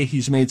wrong way.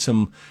 He's made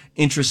some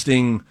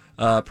interesting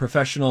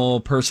professional,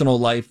 personal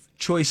life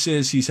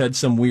choices. He's had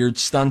some weird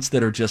stunts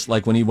that are just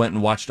like when he went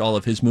and watched all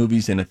of his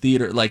movies in a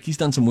theater. Like, he's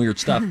done some weird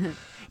stuff.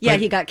 Yeah,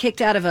 he got kicked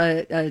out of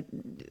a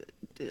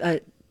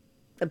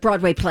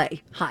Broadway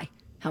play. Hi,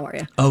 how are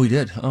you? Oh, he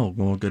did. Oh,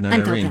 well, good night,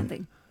 Until Irene.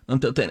 Tenthing.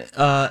 Until Tenthing.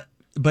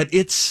 But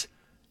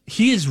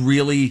he is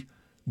really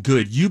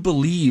good. You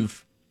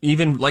believe,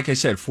 even like I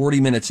said, 40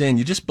 minutes in,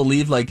 you just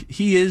believe like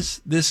he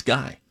is this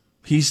guy.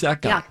 He's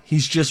that guy. Yeah.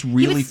 He's just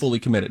really was- fully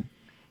committed.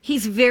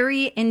 He's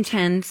very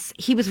intense.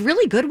 He was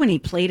really good when he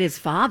played his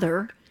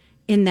father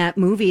in that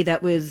movie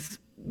that was,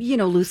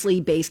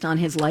 loosely based on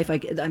his life. I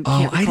can't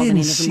recall I the name didn't of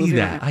the see movie.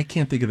 that. I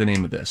can't think of the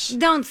name of this.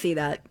 Don't see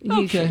that.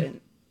 You Okay.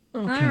 shouldn't.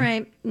 All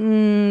right.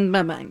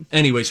 Bye-bye.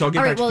 Anyway, so I'll get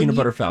All back right, to well, Peanut you-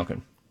 Butter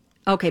Falcon.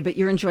 Okay, but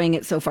you're enjoying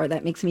it so far.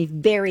 That makes me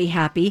very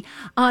happy.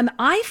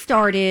 I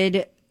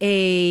started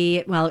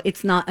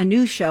it's not a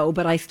new show,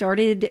 but I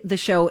started the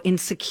show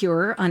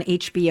Insecure on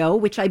HBO,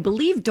 which I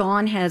believe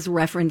Dawn has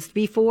referenced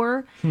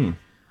before.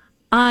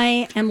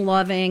 I am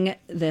loving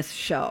this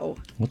show.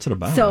 What's it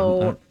about?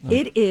 So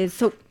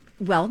it's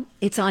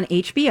on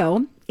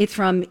HBO. It's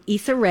from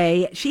Issa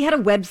Rae. She has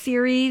a web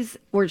series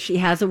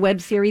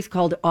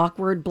called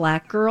Awkward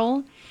Black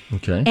Girl.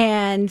 Okay.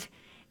 And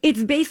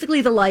it's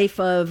basically the life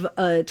of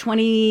a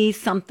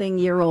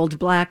 20-something-year-old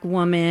black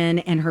woman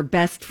and her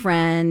best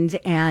friend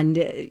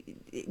and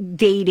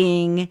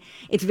dating.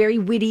 It's very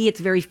witty. It's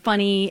very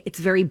funny. It's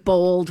very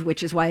bold,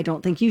 which is why I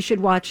don't think you should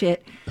watch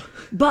it.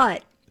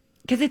 But,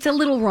 because it's a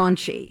little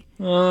raunchy.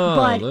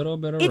 A little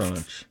bit of it's,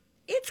 raunch.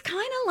 It's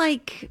kind of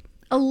like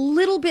a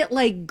little bit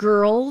like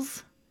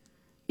Girls,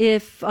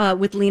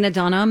 with Lena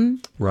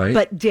Dunham, Right.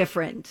 but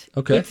different.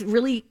 Okay. It's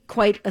really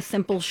quite a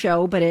simple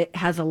show, but it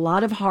has a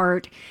lot of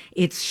heart.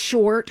 It's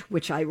short,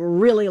 which I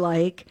really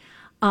like.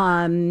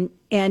 And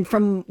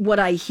from what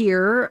I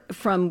hear,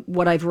 from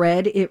what I've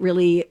read, it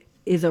really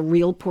is a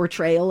real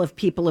portrayal of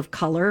people of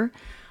color.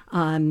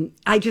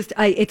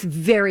 It's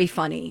very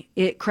funny.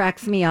 It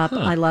cracks me up.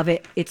 I love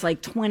it. It's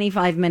like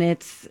 25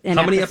 minutes an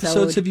How many episode.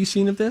 episodes have you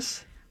seen of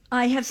this?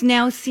 I have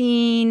now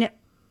seen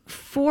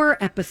 4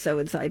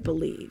 episodes, I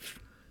believe.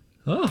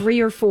 3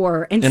 or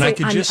 4. And so I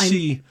could just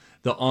see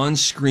the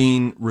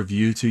on-screen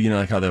review too,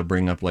 like how they'll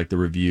bring up like the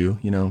review,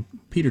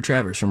 Peter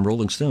Travers from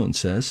Rolling Stone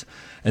says,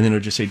 and then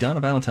it'll just say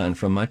Donna Valentine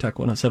from My Talk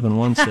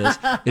 107.1 says,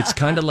 it's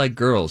kind of like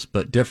Girls,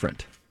 but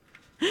different.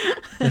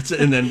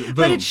 And then boom.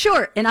 But it's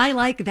short, and I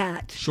like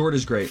that. Short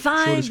is great.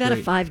 Short 5 is out great.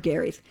 of 5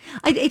 Garys.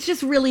 It's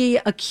just really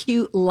a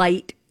cute,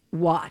 light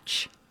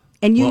watch.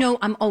 And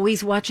I'm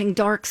always watching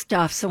dark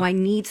stuff, so I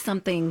need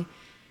something.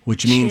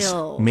 Which means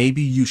chill.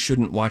 maybe you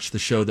shouldn't watch the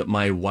show that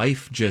my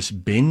wife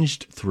just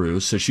binged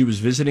through. So she was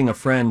visiting a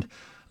friend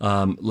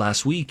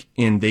last week,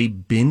 and they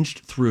binged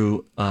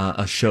through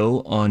a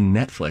show on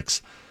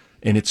Netflix,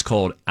 and it's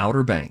called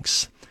Outer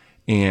Banks.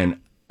 And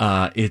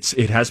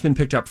It has been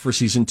picked up for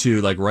season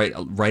 2. Like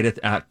right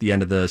at the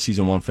end of the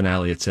season 1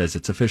 finale, it says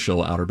it's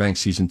official. Outer Banks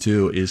season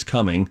 2 is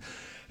coming,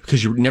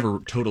 because you never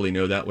totally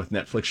know that with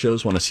Netflix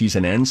shows when a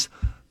season ends.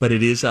 But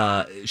it is.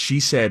 She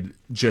said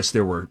just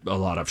there were a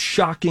lot of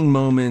shocking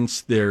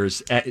moments.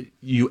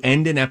 You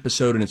end an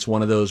episode and it's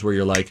one of those where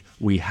you're like,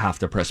 we have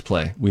to press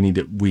play.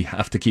 We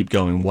have to keep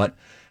going. What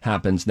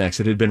happens next?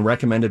 It had been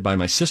recommended by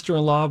my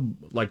sister-in-law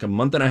like a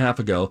month and a half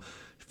ago.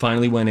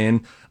 Finally went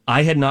in.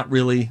 I had not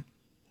really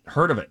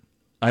heard of it.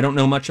 I don't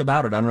know much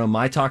about it. I don't know.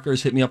 My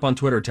talkers hit me up on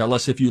Twitter. Tell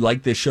us if you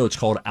like this show. It's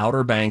called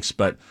Outer Banks,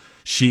 but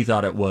she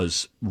thought it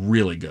was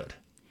really good.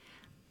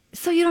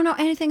 So you don't know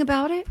anything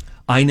about it?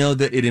 I know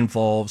that it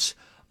involves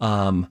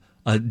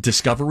a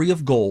discovery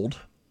of gold,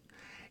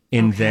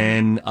 and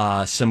then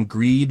some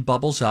greed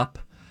bubbles up,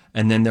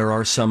 and then there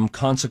are some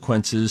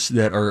consequences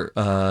that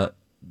are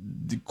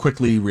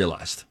quickly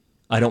realized.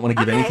 I don't want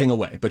to give anything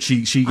away, but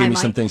she gave me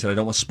some things that I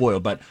don't want to spoil,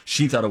 but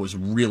she thought it was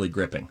really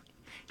gripping.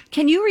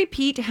 Can you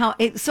repeat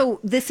so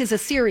this is a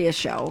serious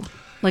show,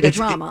 like a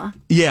drama?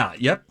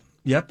 Yep.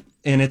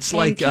 And it's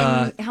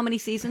how many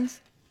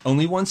seasons?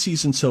 Only one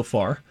season so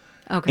far.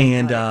 Okay.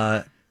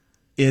 And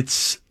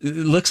it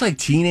looks like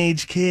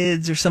teenage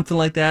kids or something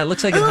like that. It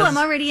looks like I'm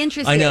already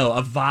interested. I know,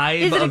 a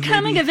vibe. Is it a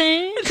coming of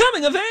age? A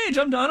coming of age.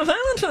 I'm Donna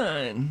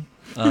Valentine.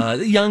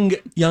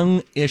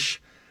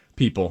 Young-ish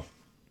people.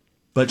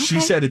 But she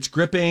said it's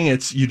gripping.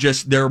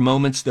 There are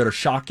moments that are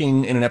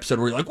shocking in an episode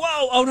where you're like,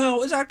 whoa, oh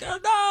no, is that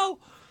good? No.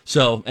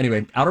 So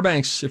anyway, Outer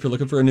Banks, if you're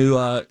looking for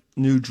a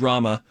new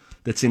drama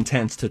that's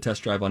intense to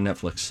test drive on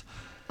Netflix.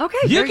 Okay,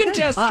 you can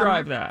test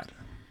drive that.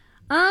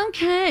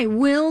 Okay,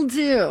 will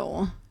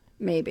do.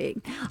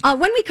 Maybe.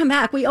 When we come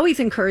back, we always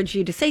encourage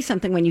you to say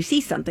something when you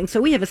see something.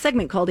 So we have a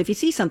segment called If You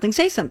See Something,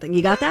 Say Something.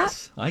 You got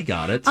that? I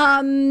got it.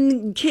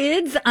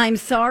 Kids, I'm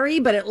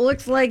sorry, but it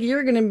looks like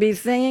you're going to be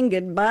saying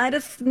goodbye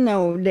to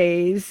snow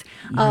days.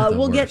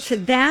 We'll get to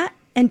that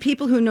and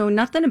people who know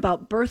nothing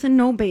about birth and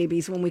no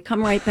babies when we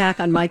come right back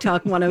on My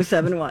Talk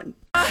 1071.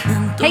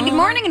 Hey, good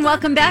morning and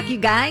welcome back, you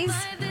guys.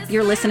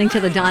 You're listening to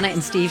the Donna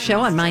and Steve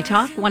Show on My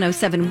Talk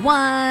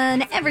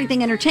 1071,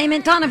 Everything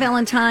Entertainment. Donna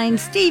Valentine,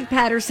 Steve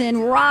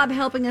Patterson, Rob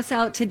helping us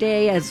out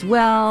today as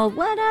well.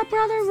 What up,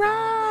 brother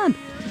Rob?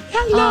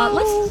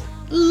 Hello.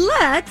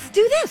 Let's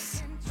do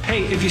this.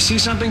 Hey, if you see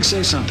something,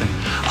 say something.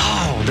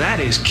 Oh, that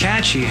is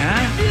catchy,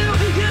 huh?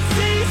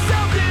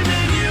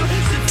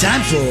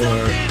 Time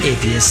for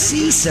If You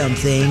See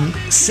Something,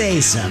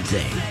 Say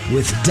Something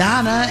with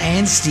Donna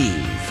and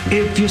Steve.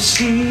 If you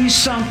see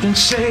something,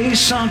 say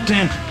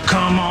something.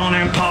 Come on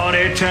and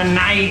party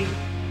tonight.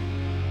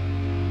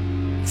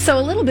 So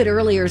a little bit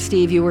earlier,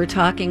 Steve, you were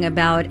talking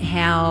about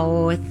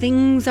how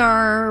things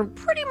are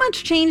pretty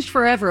much changed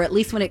forever, at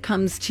least when it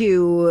comes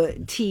to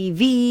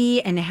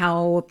TV and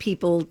how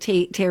people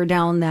tear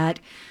down that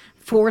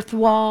fourth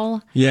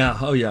wall. Yeah.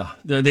 Oh, yeah.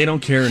 They don't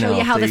care now. Show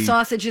you how the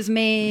sausage is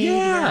made.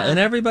 Yeah. And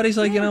everybody's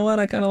like, you know what?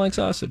 I kind of like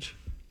sausage.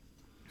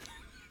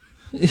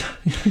 You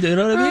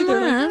know what I mean?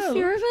 Unless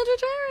you're a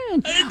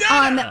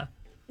vegetarian.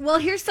 Well,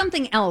 here's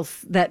something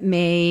else that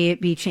may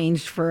be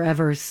changed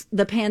forever.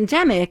 The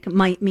pandemic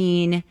might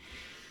mean,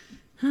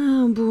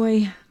 oh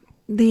boy,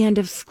 the end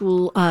of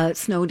school,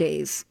 snow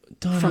days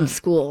from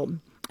school.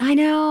 I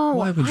know.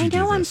 Why would you do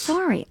this? I'm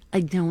sorry.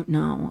 I don't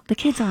know. The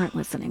kids aren't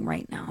listening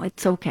right now.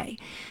 It's okay.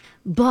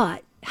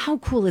 But how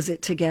cool is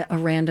it to get a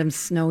random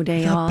snow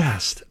day off?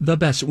 The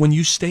best. When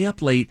you stay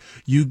up late,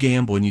 you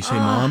gamble and you say,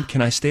 Mom,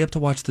 can I stay up to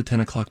watch the 10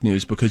 o'clock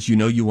news? Because you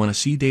know you want to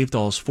see Dave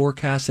Dahl's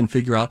forecast and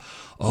figure out,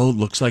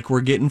 looks like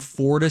we're getting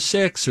 4 to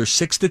 6 or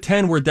 6 to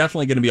 10. We're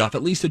definitely going to be off,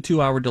 at least a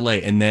 2-hour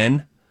delay. And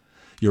then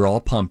you're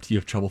all pumped. You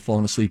have trouble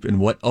falling asleep.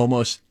 And what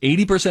almost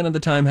 80% of the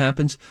time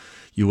happens,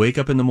 you wake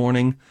up in the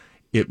morning,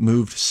 it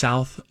moved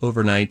south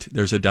overnight,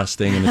 there's a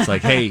dusting, and it's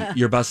like, hey,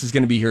 your bus is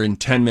going to be here in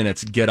 10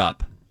 minutes. Get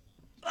up.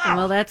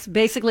 Well, that's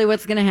basically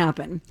what's going to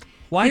happen.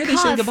 Why are they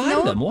saying goodbye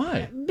to them?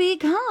 Why?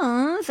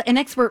 Because an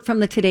expert from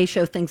the Today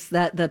Show thinks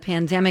that the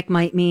pandemic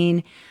might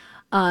mean,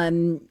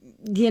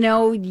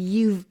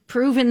 you've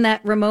proven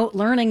that remote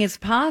learning is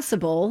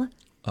possible.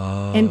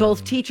 And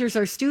both teachers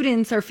or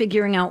students are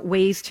figuring out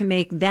ways to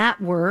make that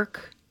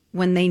work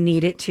when they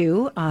need it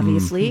to,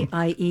 obviously,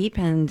 i.e.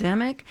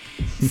 pandemic.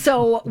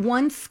 So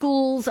once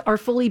schools are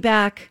fully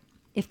back,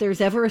 if there's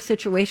ever a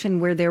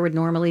situation where there would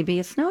normally be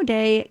a snow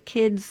day,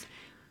 kids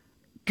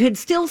could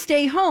still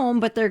stay home,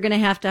 but they're going to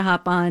have to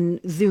hop on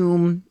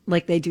Zoom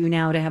like they do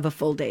now to have a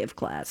full day of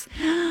class.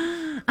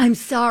 I'm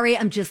sorry,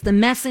 I'm just the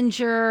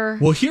messenger.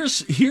 Well,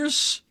 here's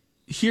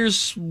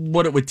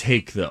what it would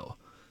take, though.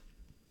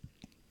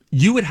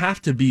 You would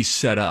have to be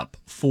set up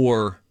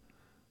for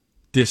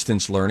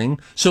distance learning.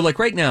 So like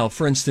right now,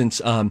 for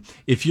instance,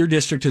 if your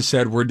district has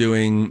said we're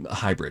doing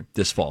hybrid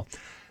this fall,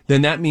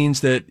 then that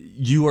means that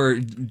you are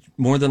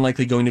more than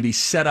likely going to be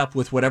set up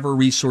with whatever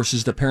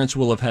resources the parents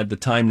will have had the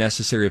time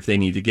necessary if they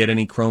need to get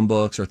any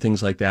Chromebooks or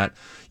things like that.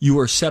 You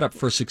are set up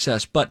for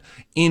success. But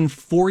in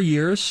 4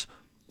 years,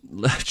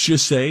 let's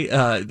just say,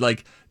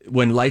 like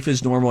when life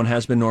is normal and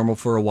has been normal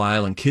for a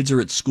while and kids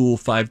are at school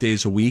 5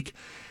 days a week,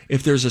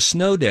 if there's a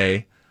snow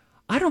day,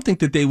 I don't think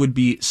that they would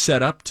be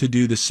set up to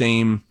do the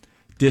same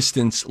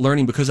distance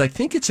learning, because I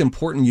think it's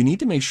important. You need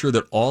to make sure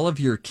that all of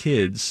your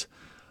kids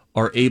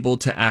are able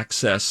to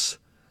access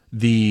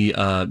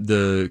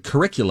the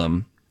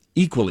curriculum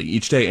equally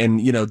each day.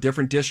 And, you know,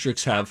 different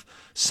districts have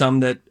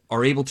some that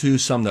are able to,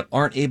 some that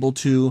aren't able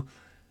to.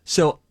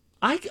 So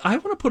I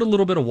want to put a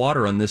little bit of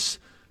water on this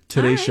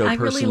Today Show I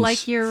person's really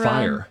like your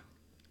fire.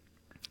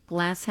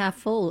 Glass half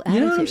full You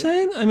know what I'm attitude.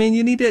 saying? I mean,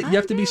 you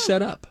have to be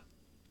set up.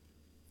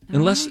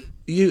 Unless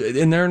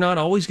and they're not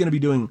always going to be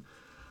doing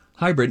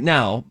hybrid.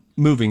 Now,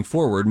 moving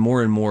forward,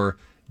 more and more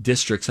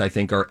districts, I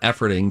think, are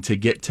efforting to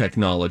get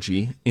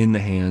technology in the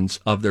hands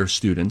of their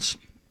students.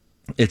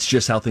 It's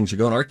just how things are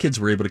going. Our kids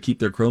were able to keep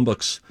their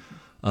Chromebooks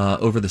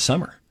over the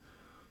summer.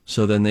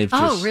 So then they've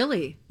just... Oh,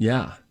 really?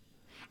 Yeah.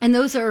 And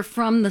those are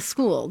from the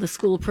school. The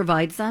school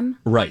provides them?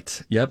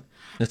 Right. Yep.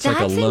 It's like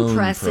a That's loan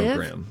impressive.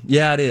 program.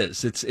 Yeah, it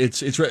is. It's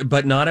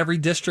but not every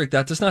district.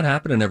 That does not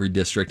happen in every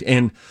district.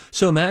 And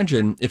so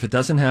imagine if it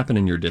doesn't happen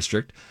in your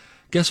district.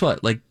 Guess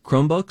what? Like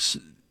Chromebooks,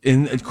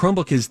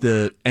 Chromebook is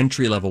the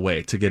entry level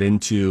way to get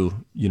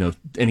into, you know,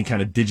 any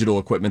kind of digital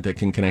equipment that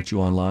can connect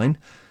you online.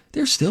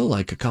 They're still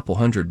like a couple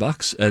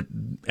 $100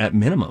 at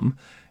minimum,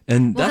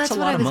 and Well, that's a what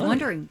lot I of was money.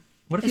 wondering.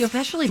 What if you have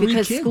Especially 3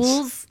 because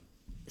kids?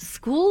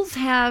 schools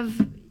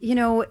have, you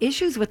know,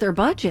 issues with their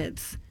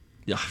budgets.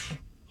 Yeah.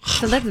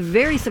 So that's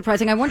very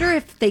surprising. I wonder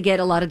if they get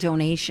a lot of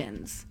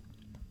donations.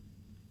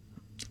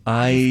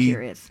 I'm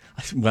curious.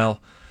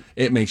 Well,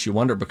 it makes you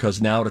wonder,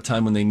 because now at a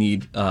time when they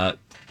need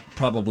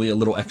probably a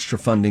little extra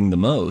funding the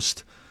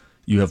most,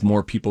 you have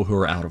more people who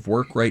are out of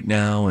work right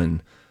now,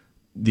 and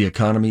the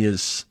economy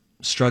is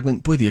struggling.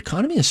 Boy, the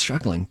economy is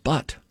struggling,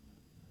 but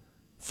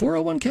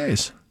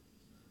 401ks,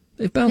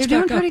 they've bounced They're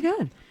back doing up. pretty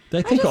good.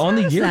 I think on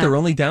the noticed year that. they're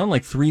only down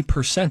like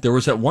 3%. There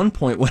was at one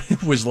point when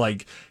it was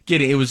like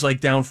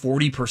down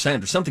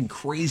 40% or something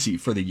crazy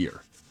for the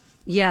year.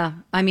 Yeah,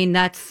 I mean,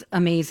 that's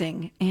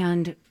amazing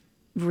and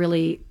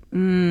really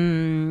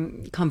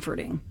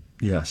comforting.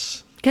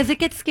 Yes. Because it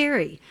gets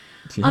scary.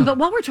 Yeah. But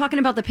while we're talking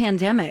about the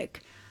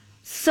pandemic,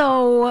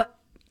 so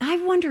I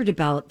wondered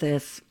about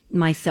this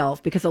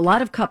myself, because a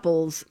lot of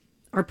couples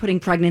are putting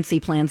pregnancy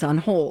plans on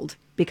hold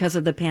because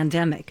of the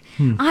pandemic.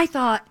 I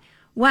thought,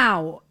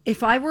 wow,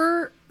 if I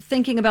were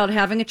thinking about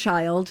having a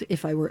child,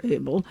 if I were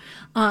able,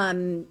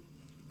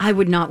 I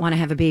would not want to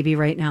have a baby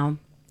right now.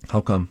 How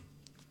come?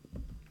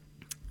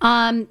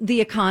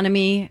 The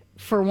economy,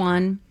 for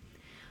one.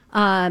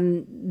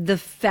 The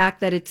fact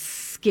that it's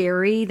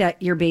scary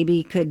that your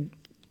baby could,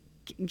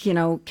 you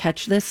know,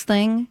 catch this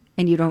thing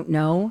and you don't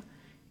know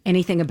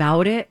anything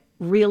about it,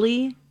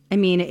 really. I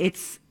mean,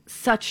 it's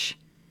such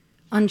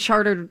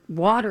uncharted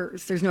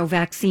waters. There's no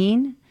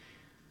vaccine.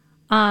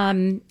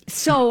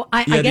 So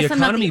I guess the I'm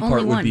not economy the part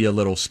only would one. be a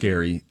little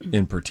scary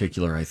in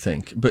particular, I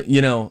think. But,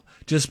 you know,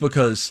 just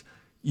because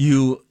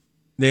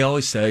they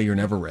always say you're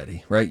never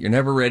ready, right? You're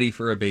never ready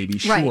for a baby,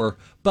 sure. Right.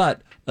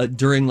 But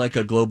during like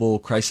a global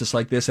crisis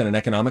like this and an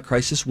economic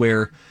crisis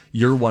where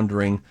you're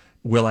wondering,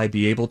 will I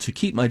be able to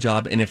keep my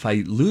job? And if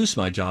I lose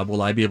my job,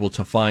 will I be able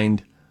to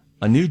find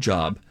a new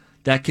job?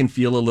 That can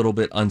feel a little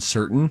bit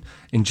uncertain.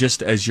 And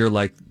just as you're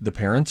like the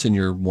parents and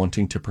you're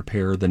wanting to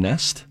prepare the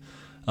nest,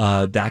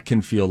 that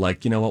can feel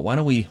like, you know what, why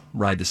don't we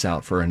ride this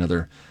out for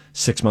another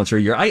 6 months or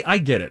a year? I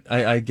get it.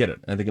 I get it.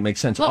 I think it makes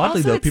sense. Well,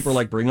 Oddly, also though, it's- people are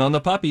like, bring on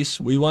the puppies.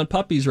 We want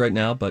puppies right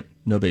now, but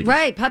no babies.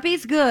 Right,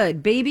 puppies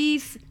good.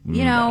 Babies,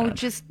 you know,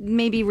 just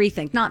maybe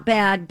rethink. Not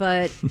bad,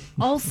 but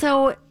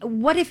also,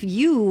 what if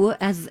you,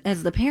 as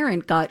the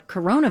parent, got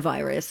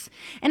coronavirus?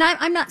 And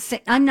I'm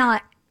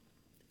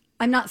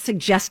not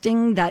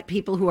suggesting that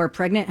people who are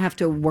pregnant have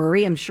to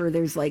worry. I'm sure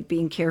there's like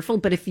being careful,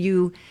 but if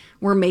you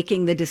were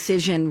making the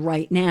decision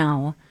right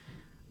now,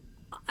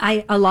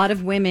 a lot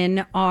of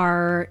women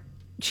are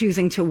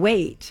choosing to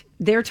wait.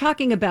 They're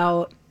talking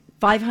about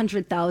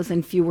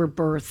 500,000 fewer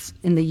births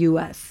in the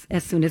U.S.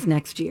 as soon as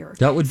next year.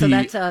 That would so be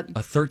that's a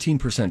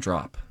 13%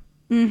 drop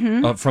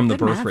Mhm. from the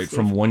Good birth math, rate Steve.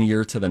 from 1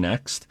 year to the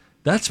next.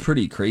 That's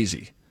pretty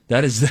crazy.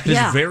 That is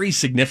Yeah. very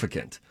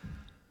significant.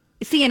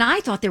 See, and I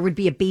thought there would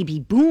be a baby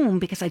boom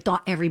because I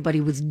thought everybody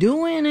was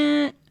doing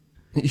it.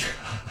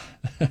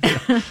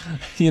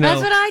 You know,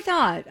 That's what I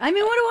thought. I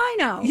mean, what do I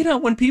know? You know,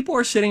 when people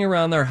are sitting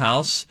around their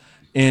house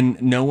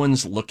and no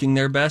one's looking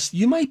their best,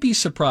 you might be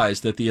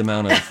surprised at the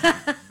amount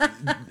of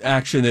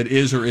action that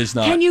is or is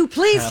not. Can you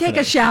please take a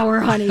happening. shower,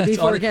 honey, That's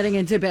before all- getting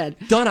into bed?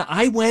 Donna,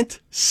 I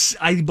went,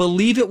 I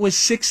believe it was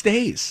 6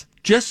 days,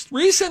 just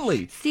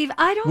recently, Steve,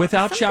 I don't.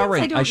 without sometimes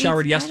showering. don't I need-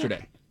 should I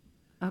yesterday.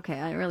 don't- Okay,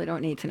 I really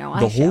don't need to know. The I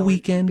whole showered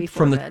weekend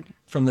before from bed.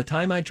 the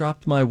time I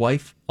dropped my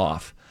wife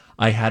off,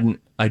 I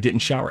didn't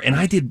shower, and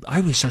I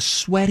was a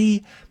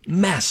sweaty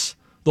mess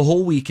the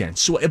whole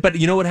weekend. But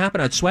you know what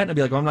happened? I'd sweat and I'd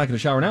be like, well, I'm not going to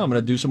shower now. I'm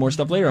going to do some more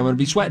stuff later. I'm going to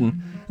be sweating.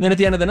 And then at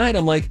the end of the night,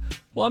 I'm like,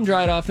 well, I'm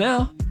dried off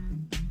now.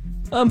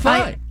 I'm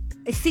fine.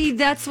 See,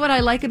 that's what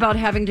I like about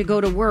having to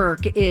go to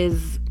work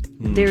is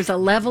there's a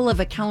level of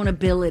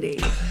accountability.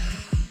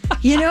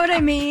 You know what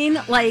I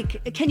mean?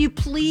 Like, can you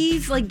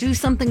please like do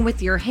something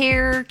with your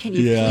hair? Can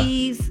you Yeah.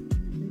 please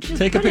just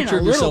Take a put in picture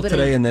of little yourself bit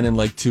today, and then in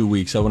like 2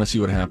 weeks, I want to see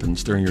what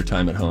happens during your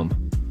time at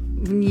home.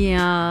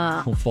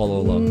 Yeah. We'll follow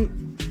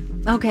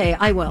along. Okay,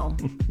 I will.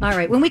 All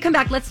right. When we come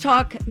back, let's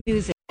talk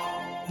music.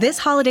 This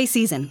holiday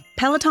season,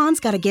 Peloton's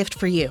got a gift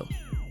for you.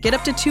 Get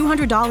up to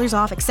 $200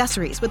 off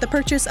accessories with the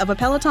purchase of a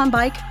Peloton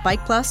bike,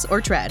 Bike Plus,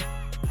 or Tread.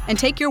 And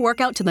take your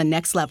workout to the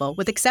next level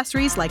with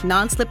accessories like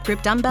non-slip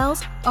grip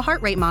dumbbells, a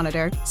heart rate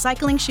monitor,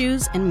 cycling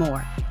shoes, and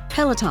more.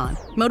 Peloton,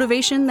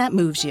 motivation that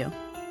moves you.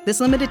 This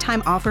limited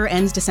time offer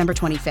ends December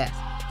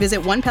 25th.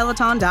 Visit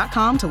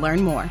onepeloton.com to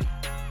learn more.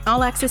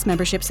 All access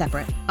membership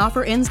separate.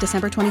 Offer ends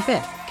December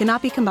 25th.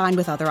 Cannot be combined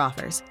with other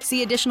offers.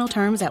 See additional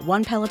terms at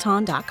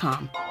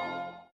onepeloton.com.